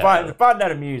 there you go. Find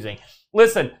that amusing.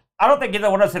 Listen, I don't think either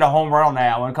one of us hit a home run on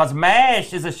that one because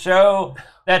MASH is a show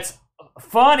that's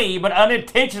funny but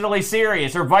unintentionally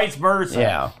serious, or vice versa.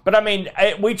 Yeah. But I mean,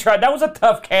 we tried. That was a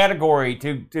tough category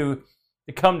to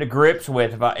come to grips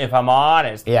with, if I'm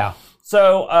honest. Yeah.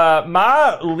 So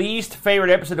my least favorite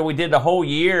episode that we did the whole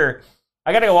year,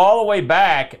 I got to go all the way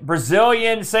back.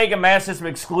 Brazilian Sega Master System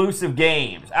exclusive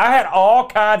games. I had all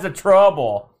kinds of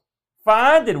trouble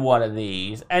finding one of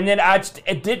these, and then I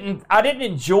didn't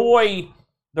enjoy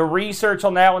the research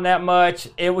on that one that much.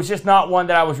 It was just not one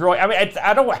that I was really. I mean,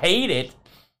 I don't hate it,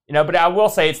 but I will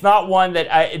say it's not one that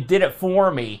it did it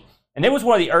for me. And it was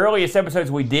one of the earliest episodes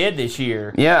we did this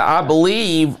year. Yeah, I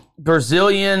believe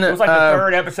Brazilian. It was like the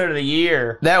third episode of the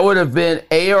year. That would have been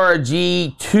ARG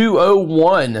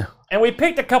 201. And we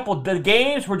picked a couple. The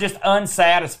games were just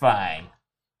unsatisfying.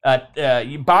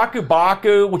 Baku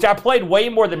Baku, which I played way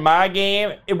more than my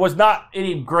game. It was not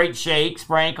any great shakes,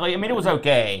 frankly. I mean, it was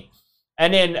okay.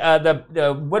 And then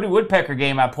the Woody Woodpecker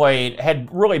game I played had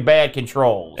really bad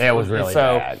controls. It was really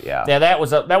bad, yeah. Yeah, that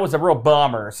was a real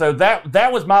bummer. So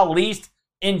that was my least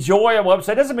enjoyable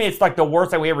episode. It doesn't mean it's like the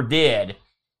worst thing we ever did.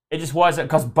 It just wasn't,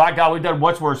 because by God, we've done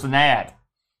much worse than that.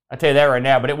 I tell you that right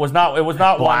now. But it was not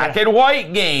black and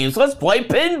white games. Let's play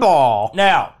pinball.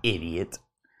 Now, idiot.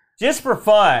 Just for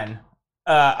fun,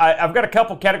 I've got a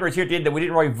couple categories here at the end that we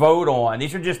didn't really vote on.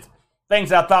 These are just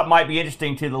things I thought might be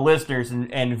interesting to the listeners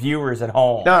and viewers at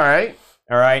home. All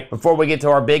right. Before we get to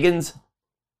our biggins.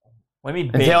 What do you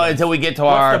mean biggins? Until we get to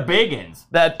What's the biggins?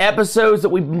 The episodes that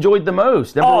we've enjoyed the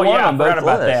most. Number one I on both forgot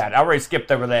about lists. that. I already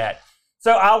skipped over that.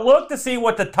 So I looked to see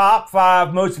what the top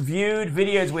 5 most viewed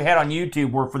videos we had on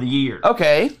YouTube were for the year.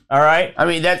 Okay. All right. I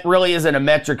mean, that really isn't a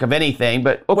metric of anything,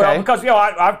 but okay. Well, because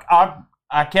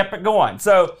I kept it going.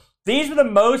 So These were the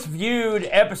most viewed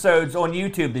episodes on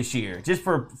YouTube this year, just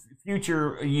for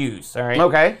future use. All right.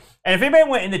 Okay. And if anybody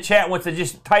went in the chat wants to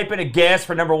just type in a guess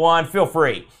for number one, feel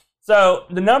free. So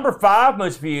the number 5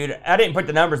 most viewed, I didn't put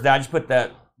the numbers down, I just put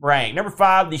the rank. Number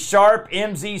 5, the Sharp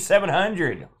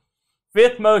MZ700.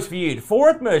 5th most viewed.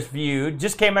 4th most viewed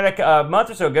just came out a month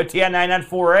or so ago,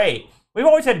 TI-994A. We've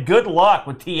always had good luck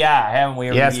with TI, haven't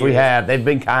we? Yes, we have. They've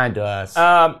been kind to us.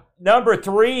 Number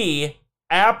 3,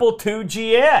 Apple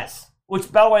IIgs. Which,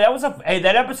 by the way,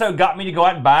 that episode got me to go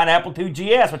out and buy an Apple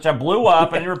IIgs, which I blew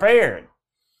up and repaired.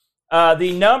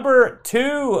 The number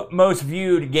 2 most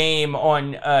viewed game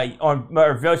on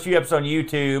most viewed episode on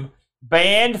YouTube,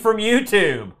 banned from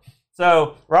YouTube.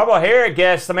 So Rob O'Hara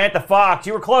guessed Samantha Fox.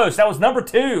 You were close. That was number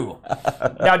 2.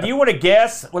 Now, do you want to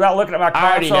guess without looking at my console?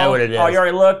 I already know what it is. Oh, you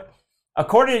already looked?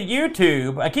 According to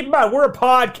YouTube, and keep in mind, we're a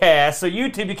podcast, so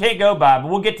YouTube you can't go by, but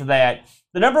we'll get to that.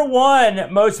 The number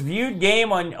 1 most viewed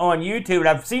game on YouTube, and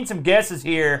I've seen some guesses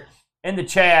here in the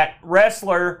chat,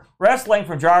 Wrestling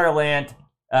from Gyroland.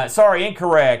 Sorry,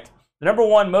 incorrect. The number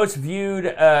 1 most viewed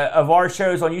of our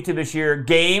shows on YouTube this year,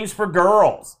 Games for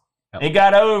Girls. Yep. It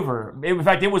got over. In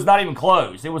fact, it was not even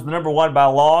close. It was the number 1 by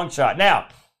a long shot. Now,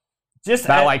 just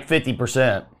about like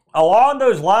 50%. Along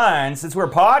those lines, since we're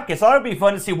a podcast, I thought it'd be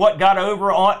fun to see what got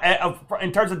over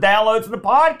in terms of downloads of the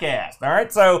podcast. All right,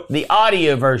 so the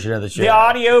audio version of the show. The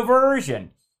audio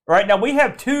version. Right now, we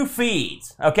have 2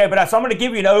 feeds. Okay, but so I'm going to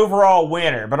give you an overall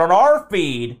winner. But on our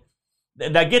feed,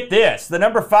 now get this: the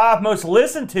number 5 most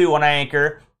listened to on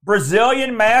Anchor,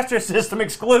 Brazilian Master System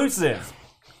exclusives.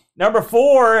 Number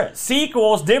 4,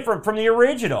 sequels different from the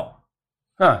original.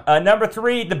 Number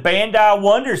 3, the Bandai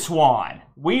Wonder Swan.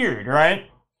 Weird, right?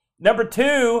 Number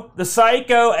 2, the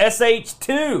Psycho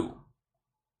SH2.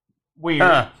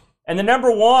 Weird. And the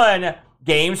number 1,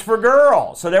 Games for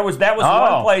Girls. So that was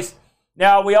one place.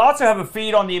 Now, we also have a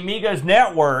feed on the Amigos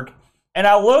Network, and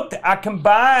I looked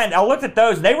at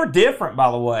those, and they were different,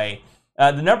 by the way.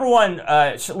 The number 1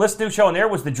 listen to show on there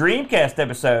was the Dreamcast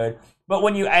episode, but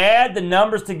when you add the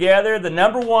numbers together, the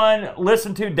number 1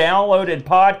 listened to, downloaded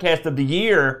podcast of the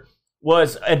year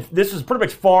was, and this was pretty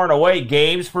much far and away,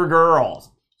 Games for Girls.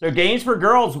 So Games for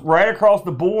Girls, right across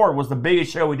the board, was the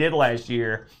biggest show we did last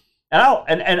year.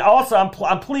 And also,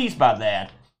 I'm pleased by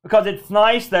that, because it's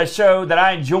nice that show that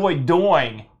I enjoyed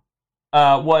doing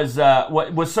was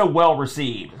so well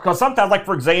received. Because sometimes, like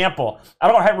for example, I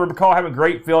don't recall having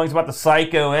great feelings about the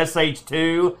Psycho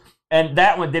SH2, and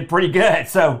that one did pretty good.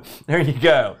 So there you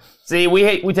go. See,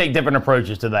 we take different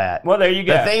approaches to that. Well, there you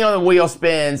go. The thing on the wheel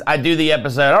spins. I do the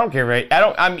episode. I don't care. Right?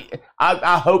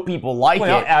 I hope people like it.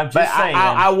 I'm just saying.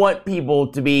 I want people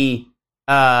to be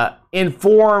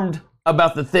informed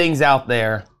about the things out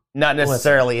there, not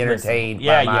necessarily entertained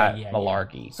by my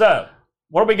malarkey. So,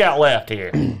 what do we got left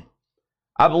here?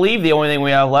 I believe the only thing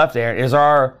we have left, Aaron, is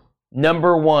our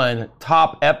number 1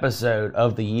 top episode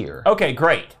of the year. Okay,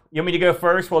 great. You want me to go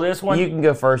first for this one? You can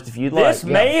go first if you'd like. This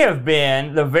may have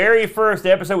been the very first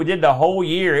episode we did the whole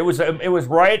year. It was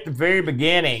right at the very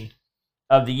beginning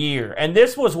of the year. And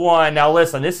this was one, now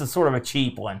listen, this is sort of a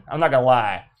cheap one. I'm not going to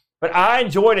lie. But I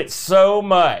enjoyed it so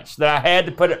much that I had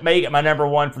to make it my number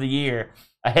 1 for the year,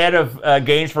 ahead of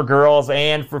Games for Girls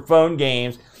and for phone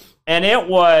games. And it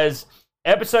was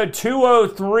episode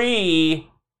 203,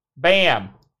 bam,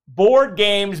 board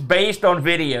games based on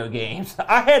video games.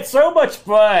 I had so much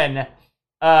fun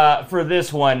for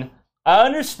this one. I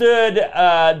understood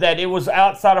that it was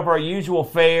outside of our usual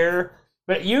fare,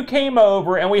 but you came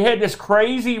over and we had this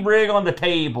crazy rig on the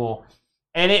table,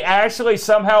 and it actually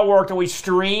somehow worked, and we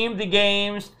streamed the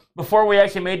games before we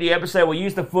actually made the episode. We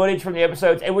used the footage from the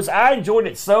episodes. I enjoyed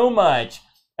it so much.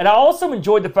 And I also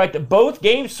enjoyed the fact that both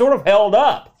games sort of held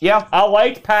up. Yeah. I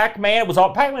liked Pac-Man.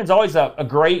 Pac-Man's always a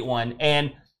great one.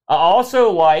 And I also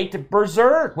liked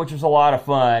Berserk, which was a lot of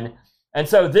fun. And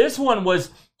so this one was,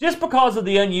 just because of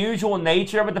the unusual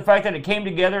nature of it, the fact that it came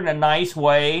together in a nice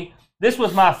way, this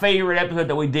was my favorite episode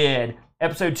that we did.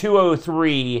 Episode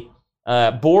 203,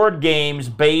 board games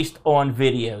based on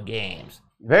video games.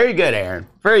 Very good, Aaron.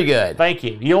 Very good. Thank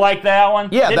you. You like that one?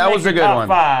 Yeah, that was a good one.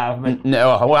 Top 5. But...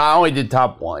 No, well, I only did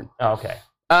top 1. Oh, okay.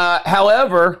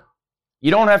 However, you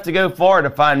don't have to go far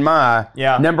to find my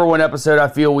number 1 episode I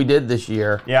feel we did this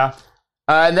year. Yeah.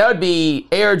 And that would be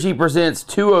ARG Presents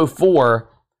 204,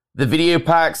 the Video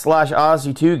Pack /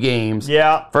 Odyssey 2 games.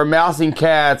 Yeah. For Mouse and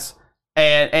Cats.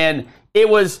 And it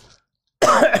was,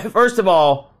 first of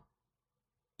all,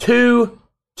 2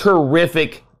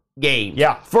 terrific games.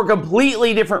 Yeah. For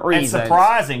completely different reasons. And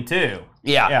surprising, too.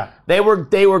 Yeah. Yeah.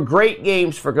 They were great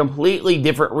games for completely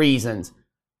different reasons.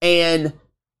 And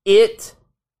it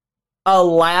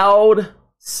allowed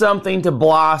something to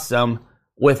blossom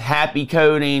with happy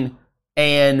coding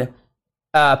and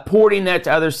porting that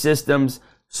to other systems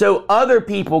so other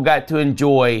people got to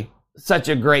enjoy such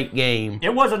a great game.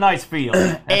 It was a nice feel,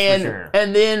 that's for sure.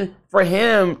 And then for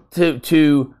him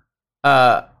to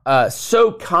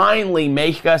so kindly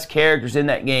make us characters in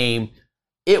that game,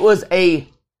 that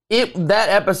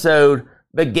episode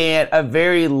began a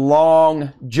very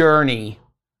long journey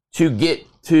to get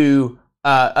to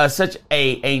such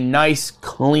a nice,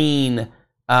 clean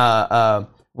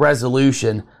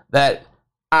resolution that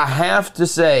I have to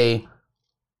say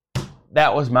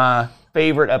that was my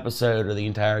favorite episode of the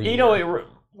entire year. You know,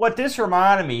 what this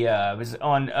reminded me of is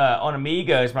on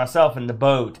Amigos, myself and the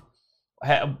boat,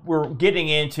 we're getting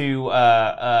into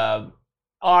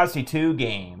Odyssey 2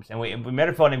 games, and we met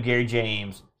a fellow named Gary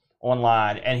James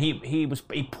online, and he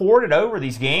ported over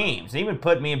these games. He even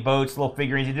put me in boats, little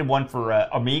figurines. He did one for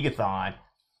Amigathon,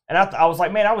 and I was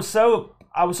like, man, I was so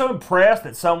impressed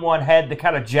that someone had the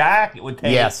kind of jack it would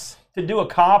take to do a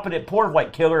competent port of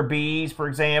like Killer Bees, for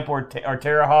example, or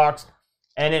Terrahawks.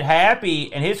 And then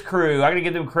Happy and his crew, I got to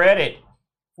give them credit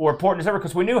for porting this over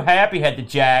because we knew Happy had the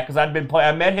jack because I'd been playing.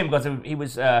 I met him because he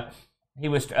was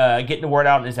getting the word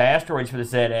out in his asteroids for the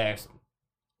ZX.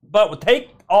 But we'll take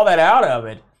all that out of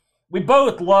it. We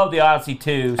both love the Odyssey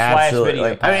 2 /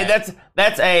 video pack. I mean,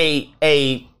 that's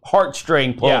a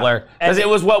heartstring puller because it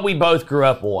was what we both grew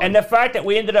up on. And the fact that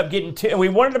we ended up getting two, we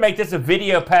wanted to make this a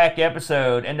video pack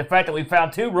episode, and the fact that we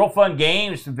found two real fun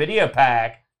games to video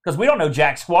pack because we don't know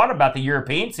jack squat about the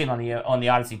European scene on the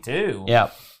Odyssey 2. Yeah.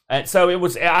 And so it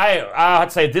was.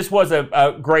 I'd say this was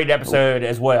a great episode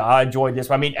as well. I enjoyed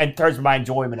this. I mean, in terms of my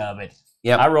enjoyment of it,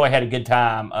 I really had a good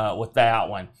time with that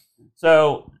one.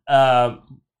 So I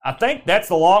think that's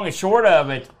the long and short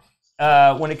of it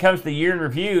when it comes to the year in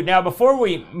review. Now, before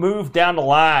we move down the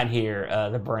line here,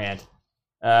 the Brent,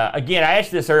 again, I asked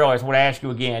this earlier. So I want to ask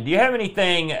you again. Do you have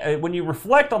anything when you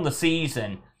reflect on the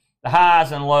season, the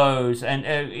highs and lows,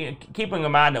 and keeping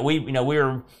in mind that we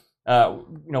were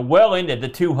well into the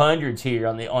 200s here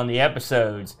on the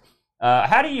episodes?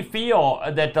 How do you feel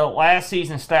that the last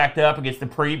season stacked up against the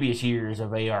previous years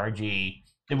of ARG?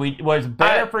 Was it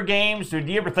better for games? Did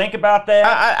you ever think about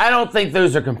that? I don't think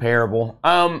those are comparable.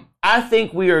 I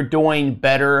think we are doing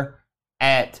better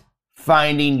at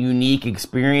finding unique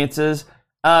experiences.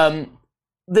 The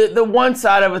one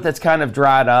side of it that's kind of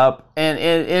dried up, and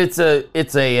it's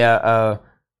a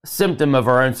symptom of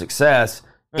our own success,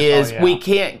 is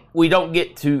we don't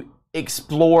get to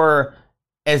explore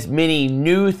as many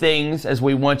new things as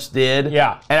we once did.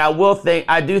 Yeah. And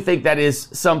I do think that is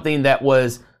something that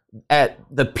was at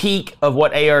the peak of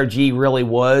what ARG really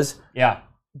was. Yeah.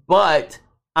 But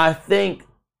I think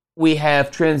we have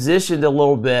transitioned a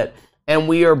little bit, and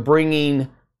we are bringing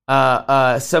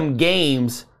some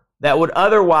games that would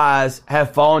otherwise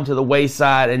have fallen to the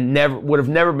wayside and would have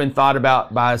never been thought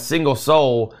about by a single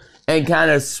soul, and kind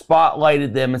of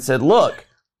spotlighted them and said, look,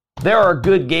 there are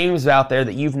good games out there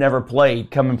that you've never played.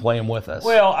 Come and play them with us.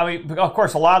 Well, I mean, of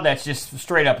course, a lot of that's just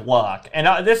straight up luck.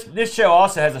 And this show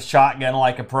also has a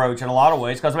shotgun-like approach in a lot of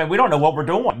ways because, I mean, we don't know what we're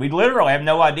doing. We literally have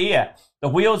no idea. The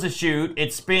wheel's a shoot,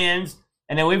 it spins,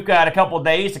 and then we've got a couple of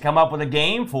days to come up with a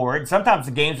game for it. Sometimes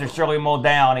the games are Shirley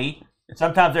Muldowney.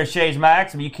 Sometimes they're Shays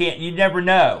Maxim. You never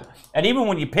know. And even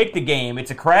when you pick the game,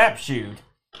 it's a crapshoot.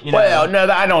 Well, no,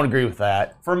 I don't agree with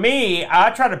that. For me,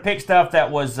 I try to pick stuff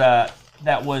that was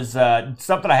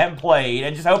something I haven't played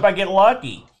and just hope I get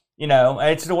lucky.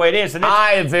 It's the way it is. And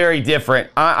I am very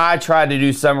different. I try to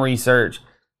do some research.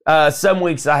 Some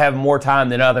weeks I have more time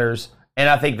than others, and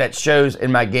I think that shows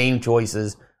in my game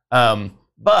choices.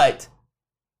 But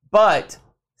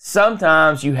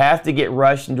sometimes you have to get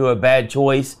rushed into a bad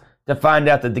choice to find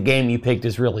out that the game you picked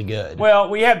is really good. Well,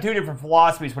 we have two different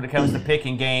philosophies when it comes to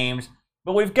picking games.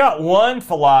 But we've got one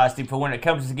philosophy for when it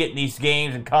comes to getting these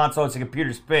games and consoles and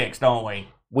computers fixed, don't we?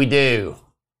 We do.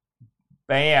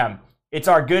 Bam. It's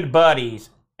our good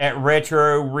buddies at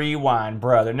Retro Rewind,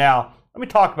 brother. Now, let me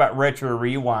talk about Retro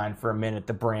Rewind for a minute,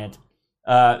 the Brent.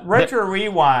 Retro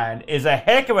Rewind is a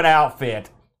heck of an outfit.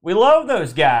 We love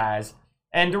those guys.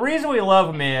 And the reason we love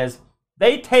them is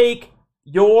they take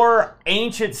your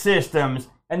ancient systems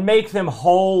and make them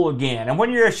whole again. And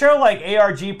when you're a show like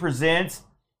ARG Presents,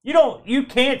 you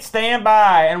can't stand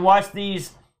by and watch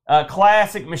these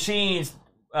classic machines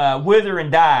wither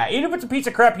and die. Even if it's a piece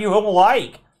of crap you don't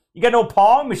like. You got no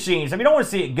Pong machines. I mean, you don't want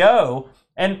to see it go.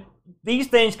 And these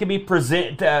things can be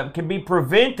prevented.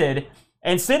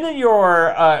 And sending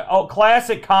your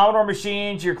classic Commodore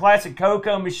machines, your classic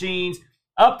Coco machines,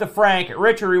 up to Frank at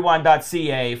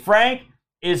RetroRewind.ca. Frank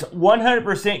is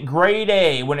 100% grade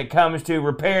A when it comes to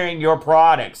repairing your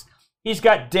products. He's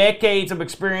got decades of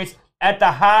experience at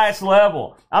the highest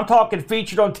level. I'm talking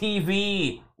featured on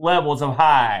TV levels of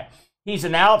high. He's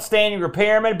an outstanding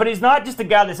repairman, but he's not just a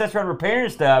guy that sits around repairing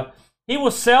stuff. He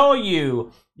will sell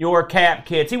you your cap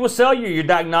kits. He will sell you your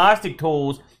diagnostic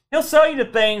tools. He'll sell you the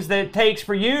things that it takes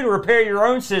for you to repair your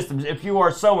own systems if you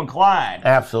are so inclined.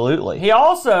 Absolutely. He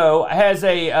also has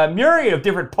a myriad of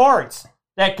different parts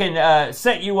that can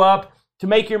set you up to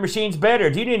make your machines better.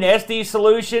 Do you need an SD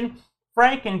solution?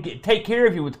 Frank can take care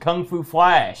of you with Kung Fu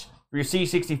Flash for your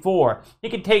C64. He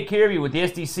can take care of you with the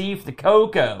SDC for the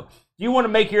Coco. Do you want to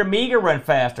make your Amiga run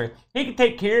faster? He can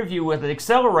take care of you with an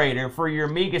accelerator for your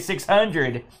Amiga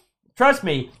 600. Trust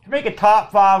me, to make a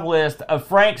top 5 list of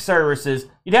Frank's services,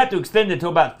 you'd have to extend it to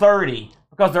about 30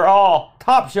 because they're all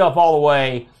top shelf all the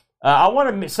way. I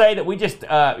want to say that we just,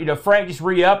 Frank just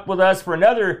re-upped with us for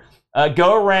another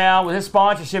go-around with his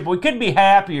sponsorship. We couldn't be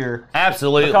happier.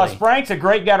 Absolutely. Because Frank's a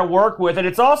great guy to work with, and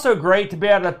it's also great to be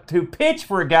able to pitch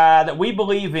for a guy that we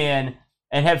believe in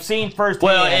and have seen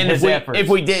firsthand his efforts. If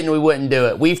we didn't, we wouldn't do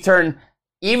it. We've turned,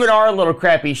 even our little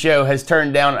crappy show has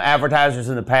turned down advertisers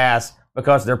in the past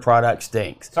because their product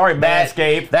stinks. Sorry,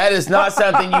 Manscaped. That is not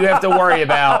something you have to worry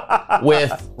about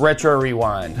with Retro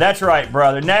Rewind. That's right,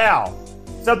 brother. Now,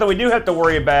 something we do have to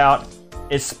worry about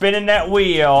is spinning that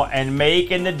wheel and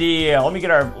making the deal. Let me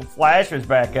get our flashers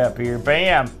back up here.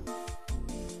 Bam.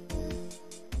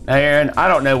 Now, Aaron, I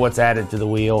don't know what's added to the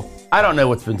wheel. I don't know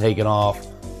what's been taken off.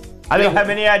 I don't have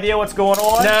any idea what's going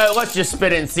on? No, let's just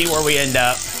spin it and see where we end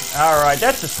up. All right,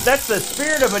 that's the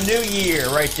spirit of a new year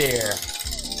right there.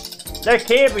 There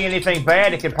can't be anything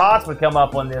bad that could possibly come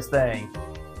up on this thing.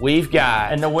 We've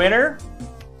got... And the winner?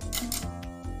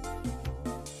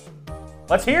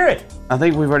 Let's hear it. I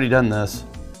think we've already done this.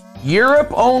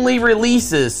 Europe only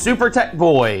releases Super Tech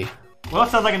Boy. Well, it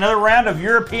sounds like another round of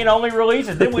European only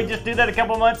releases. Didn't we just do that a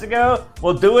couple months ago?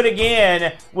 We'll do it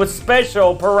again with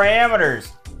special parameters.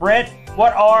 Brent,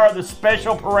 what are the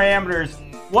special parameters?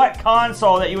 What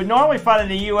console that you would normally find in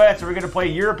the US are we going to play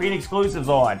European exclusives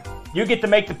on? You get to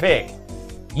make the pick.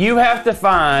 You have to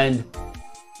find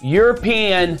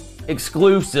European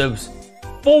exclusives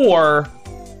for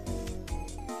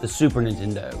the Super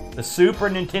Nintendo. The Super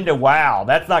Nintendo. Wow,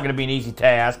 that's not going to be an easy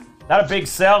task. Not a big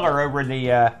seller over in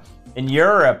the in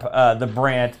Europe, the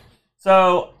Brent.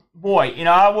 So, boy,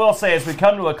 I will say as we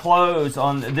come to a close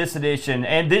on this edition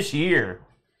and this year,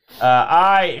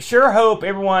 I sure hope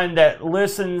everyone that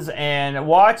listens and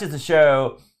watches the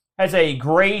show has a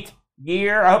great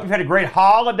year. I hope you've had a great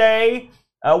holiday.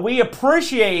 We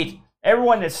appreciate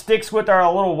everyone that sticks with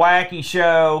our little wacky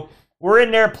show. We're in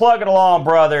there plugging along,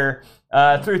 brother.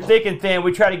 Through thick and thin,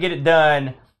 we try to get it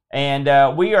done.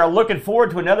 And we are looking forward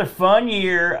to another fun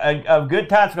year of good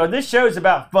times. This show is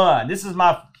about fun.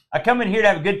 I come in here to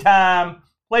have a good time,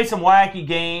 play some wacky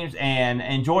games, and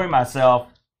enjoy myself,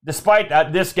 despite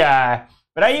this guy.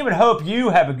 But I even hope you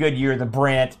have a good year, the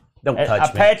Brent. Don't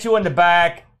touch me. I pat you on the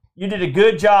back. You did a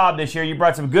good job this year. You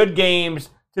brought some good games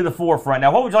to the forefront.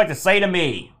 Now, what would you like to say to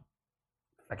me?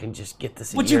 I can just get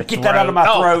this in Would your you get throat. that out of my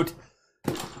throat?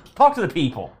 Talk to the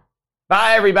people.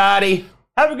 Bye, everybody.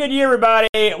 Have a good year, everybody.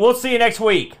 We'll see you next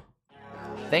week.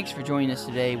 Thanks for joining us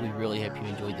today. We really hope you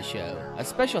enjoyed the show. A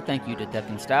special thank you to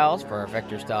Devin Styles for our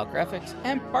vector-style graphics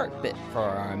and Barkbit for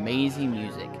our amazing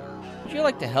music. Would you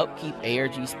like to help keep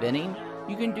ARG spinning?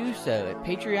 You can do so at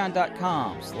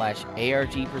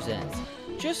patreon.com/ARGpresents.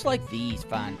 Just like these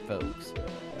fine folks.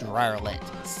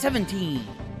 Drarlent 17,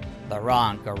 The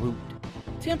Ron Garut,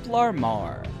 Templar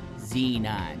Mar,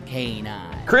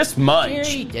 Z9K9, Chris Munch,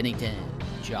 Jerry Dennington,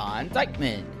 John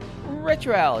Dykeman,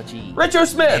 Retroology, Retro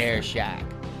Smith, Air Shack,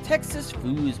 Texas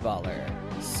Foosballer,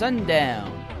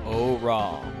 Sundown,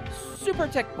 O-Wrong, Super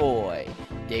Tech Boy,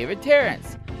 David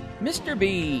Terrence, Mr.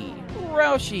 B,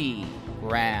 Roushi,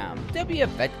 Graham W.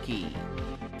 Vetke,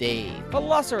 Dave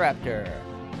Velociraptor,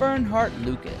 Bernhardt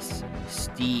Lucas,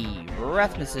 Steve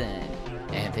Rasmussen,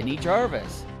 Anthony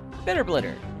Jarvis,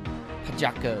 Bitterblitter,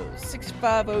 Pajako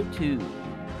 6502,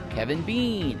 Kevin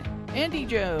Bean, Andy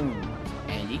Jones,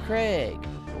 Andy Craig,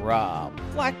 Rob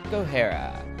Black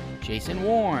O'Hara, Jason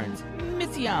Warnes,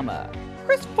 Mitsuyama,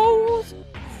 Chris Foles,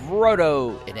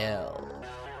 Frodo Idell,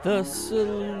 The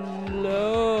Slow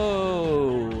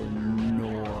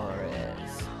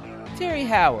Norris, Terry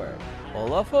Howard,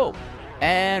 Olaf Hope,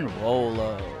 and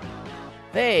Rolo.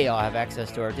 They all have access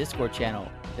to our Discord channel,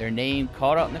 their name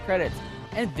called out in the credits,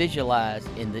 and visualized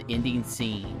in the ending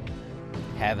scene.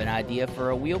 Have an idea for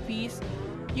a wheel piece?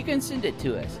 You can send it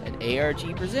to us at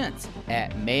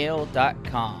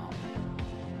argpresents@mail.com.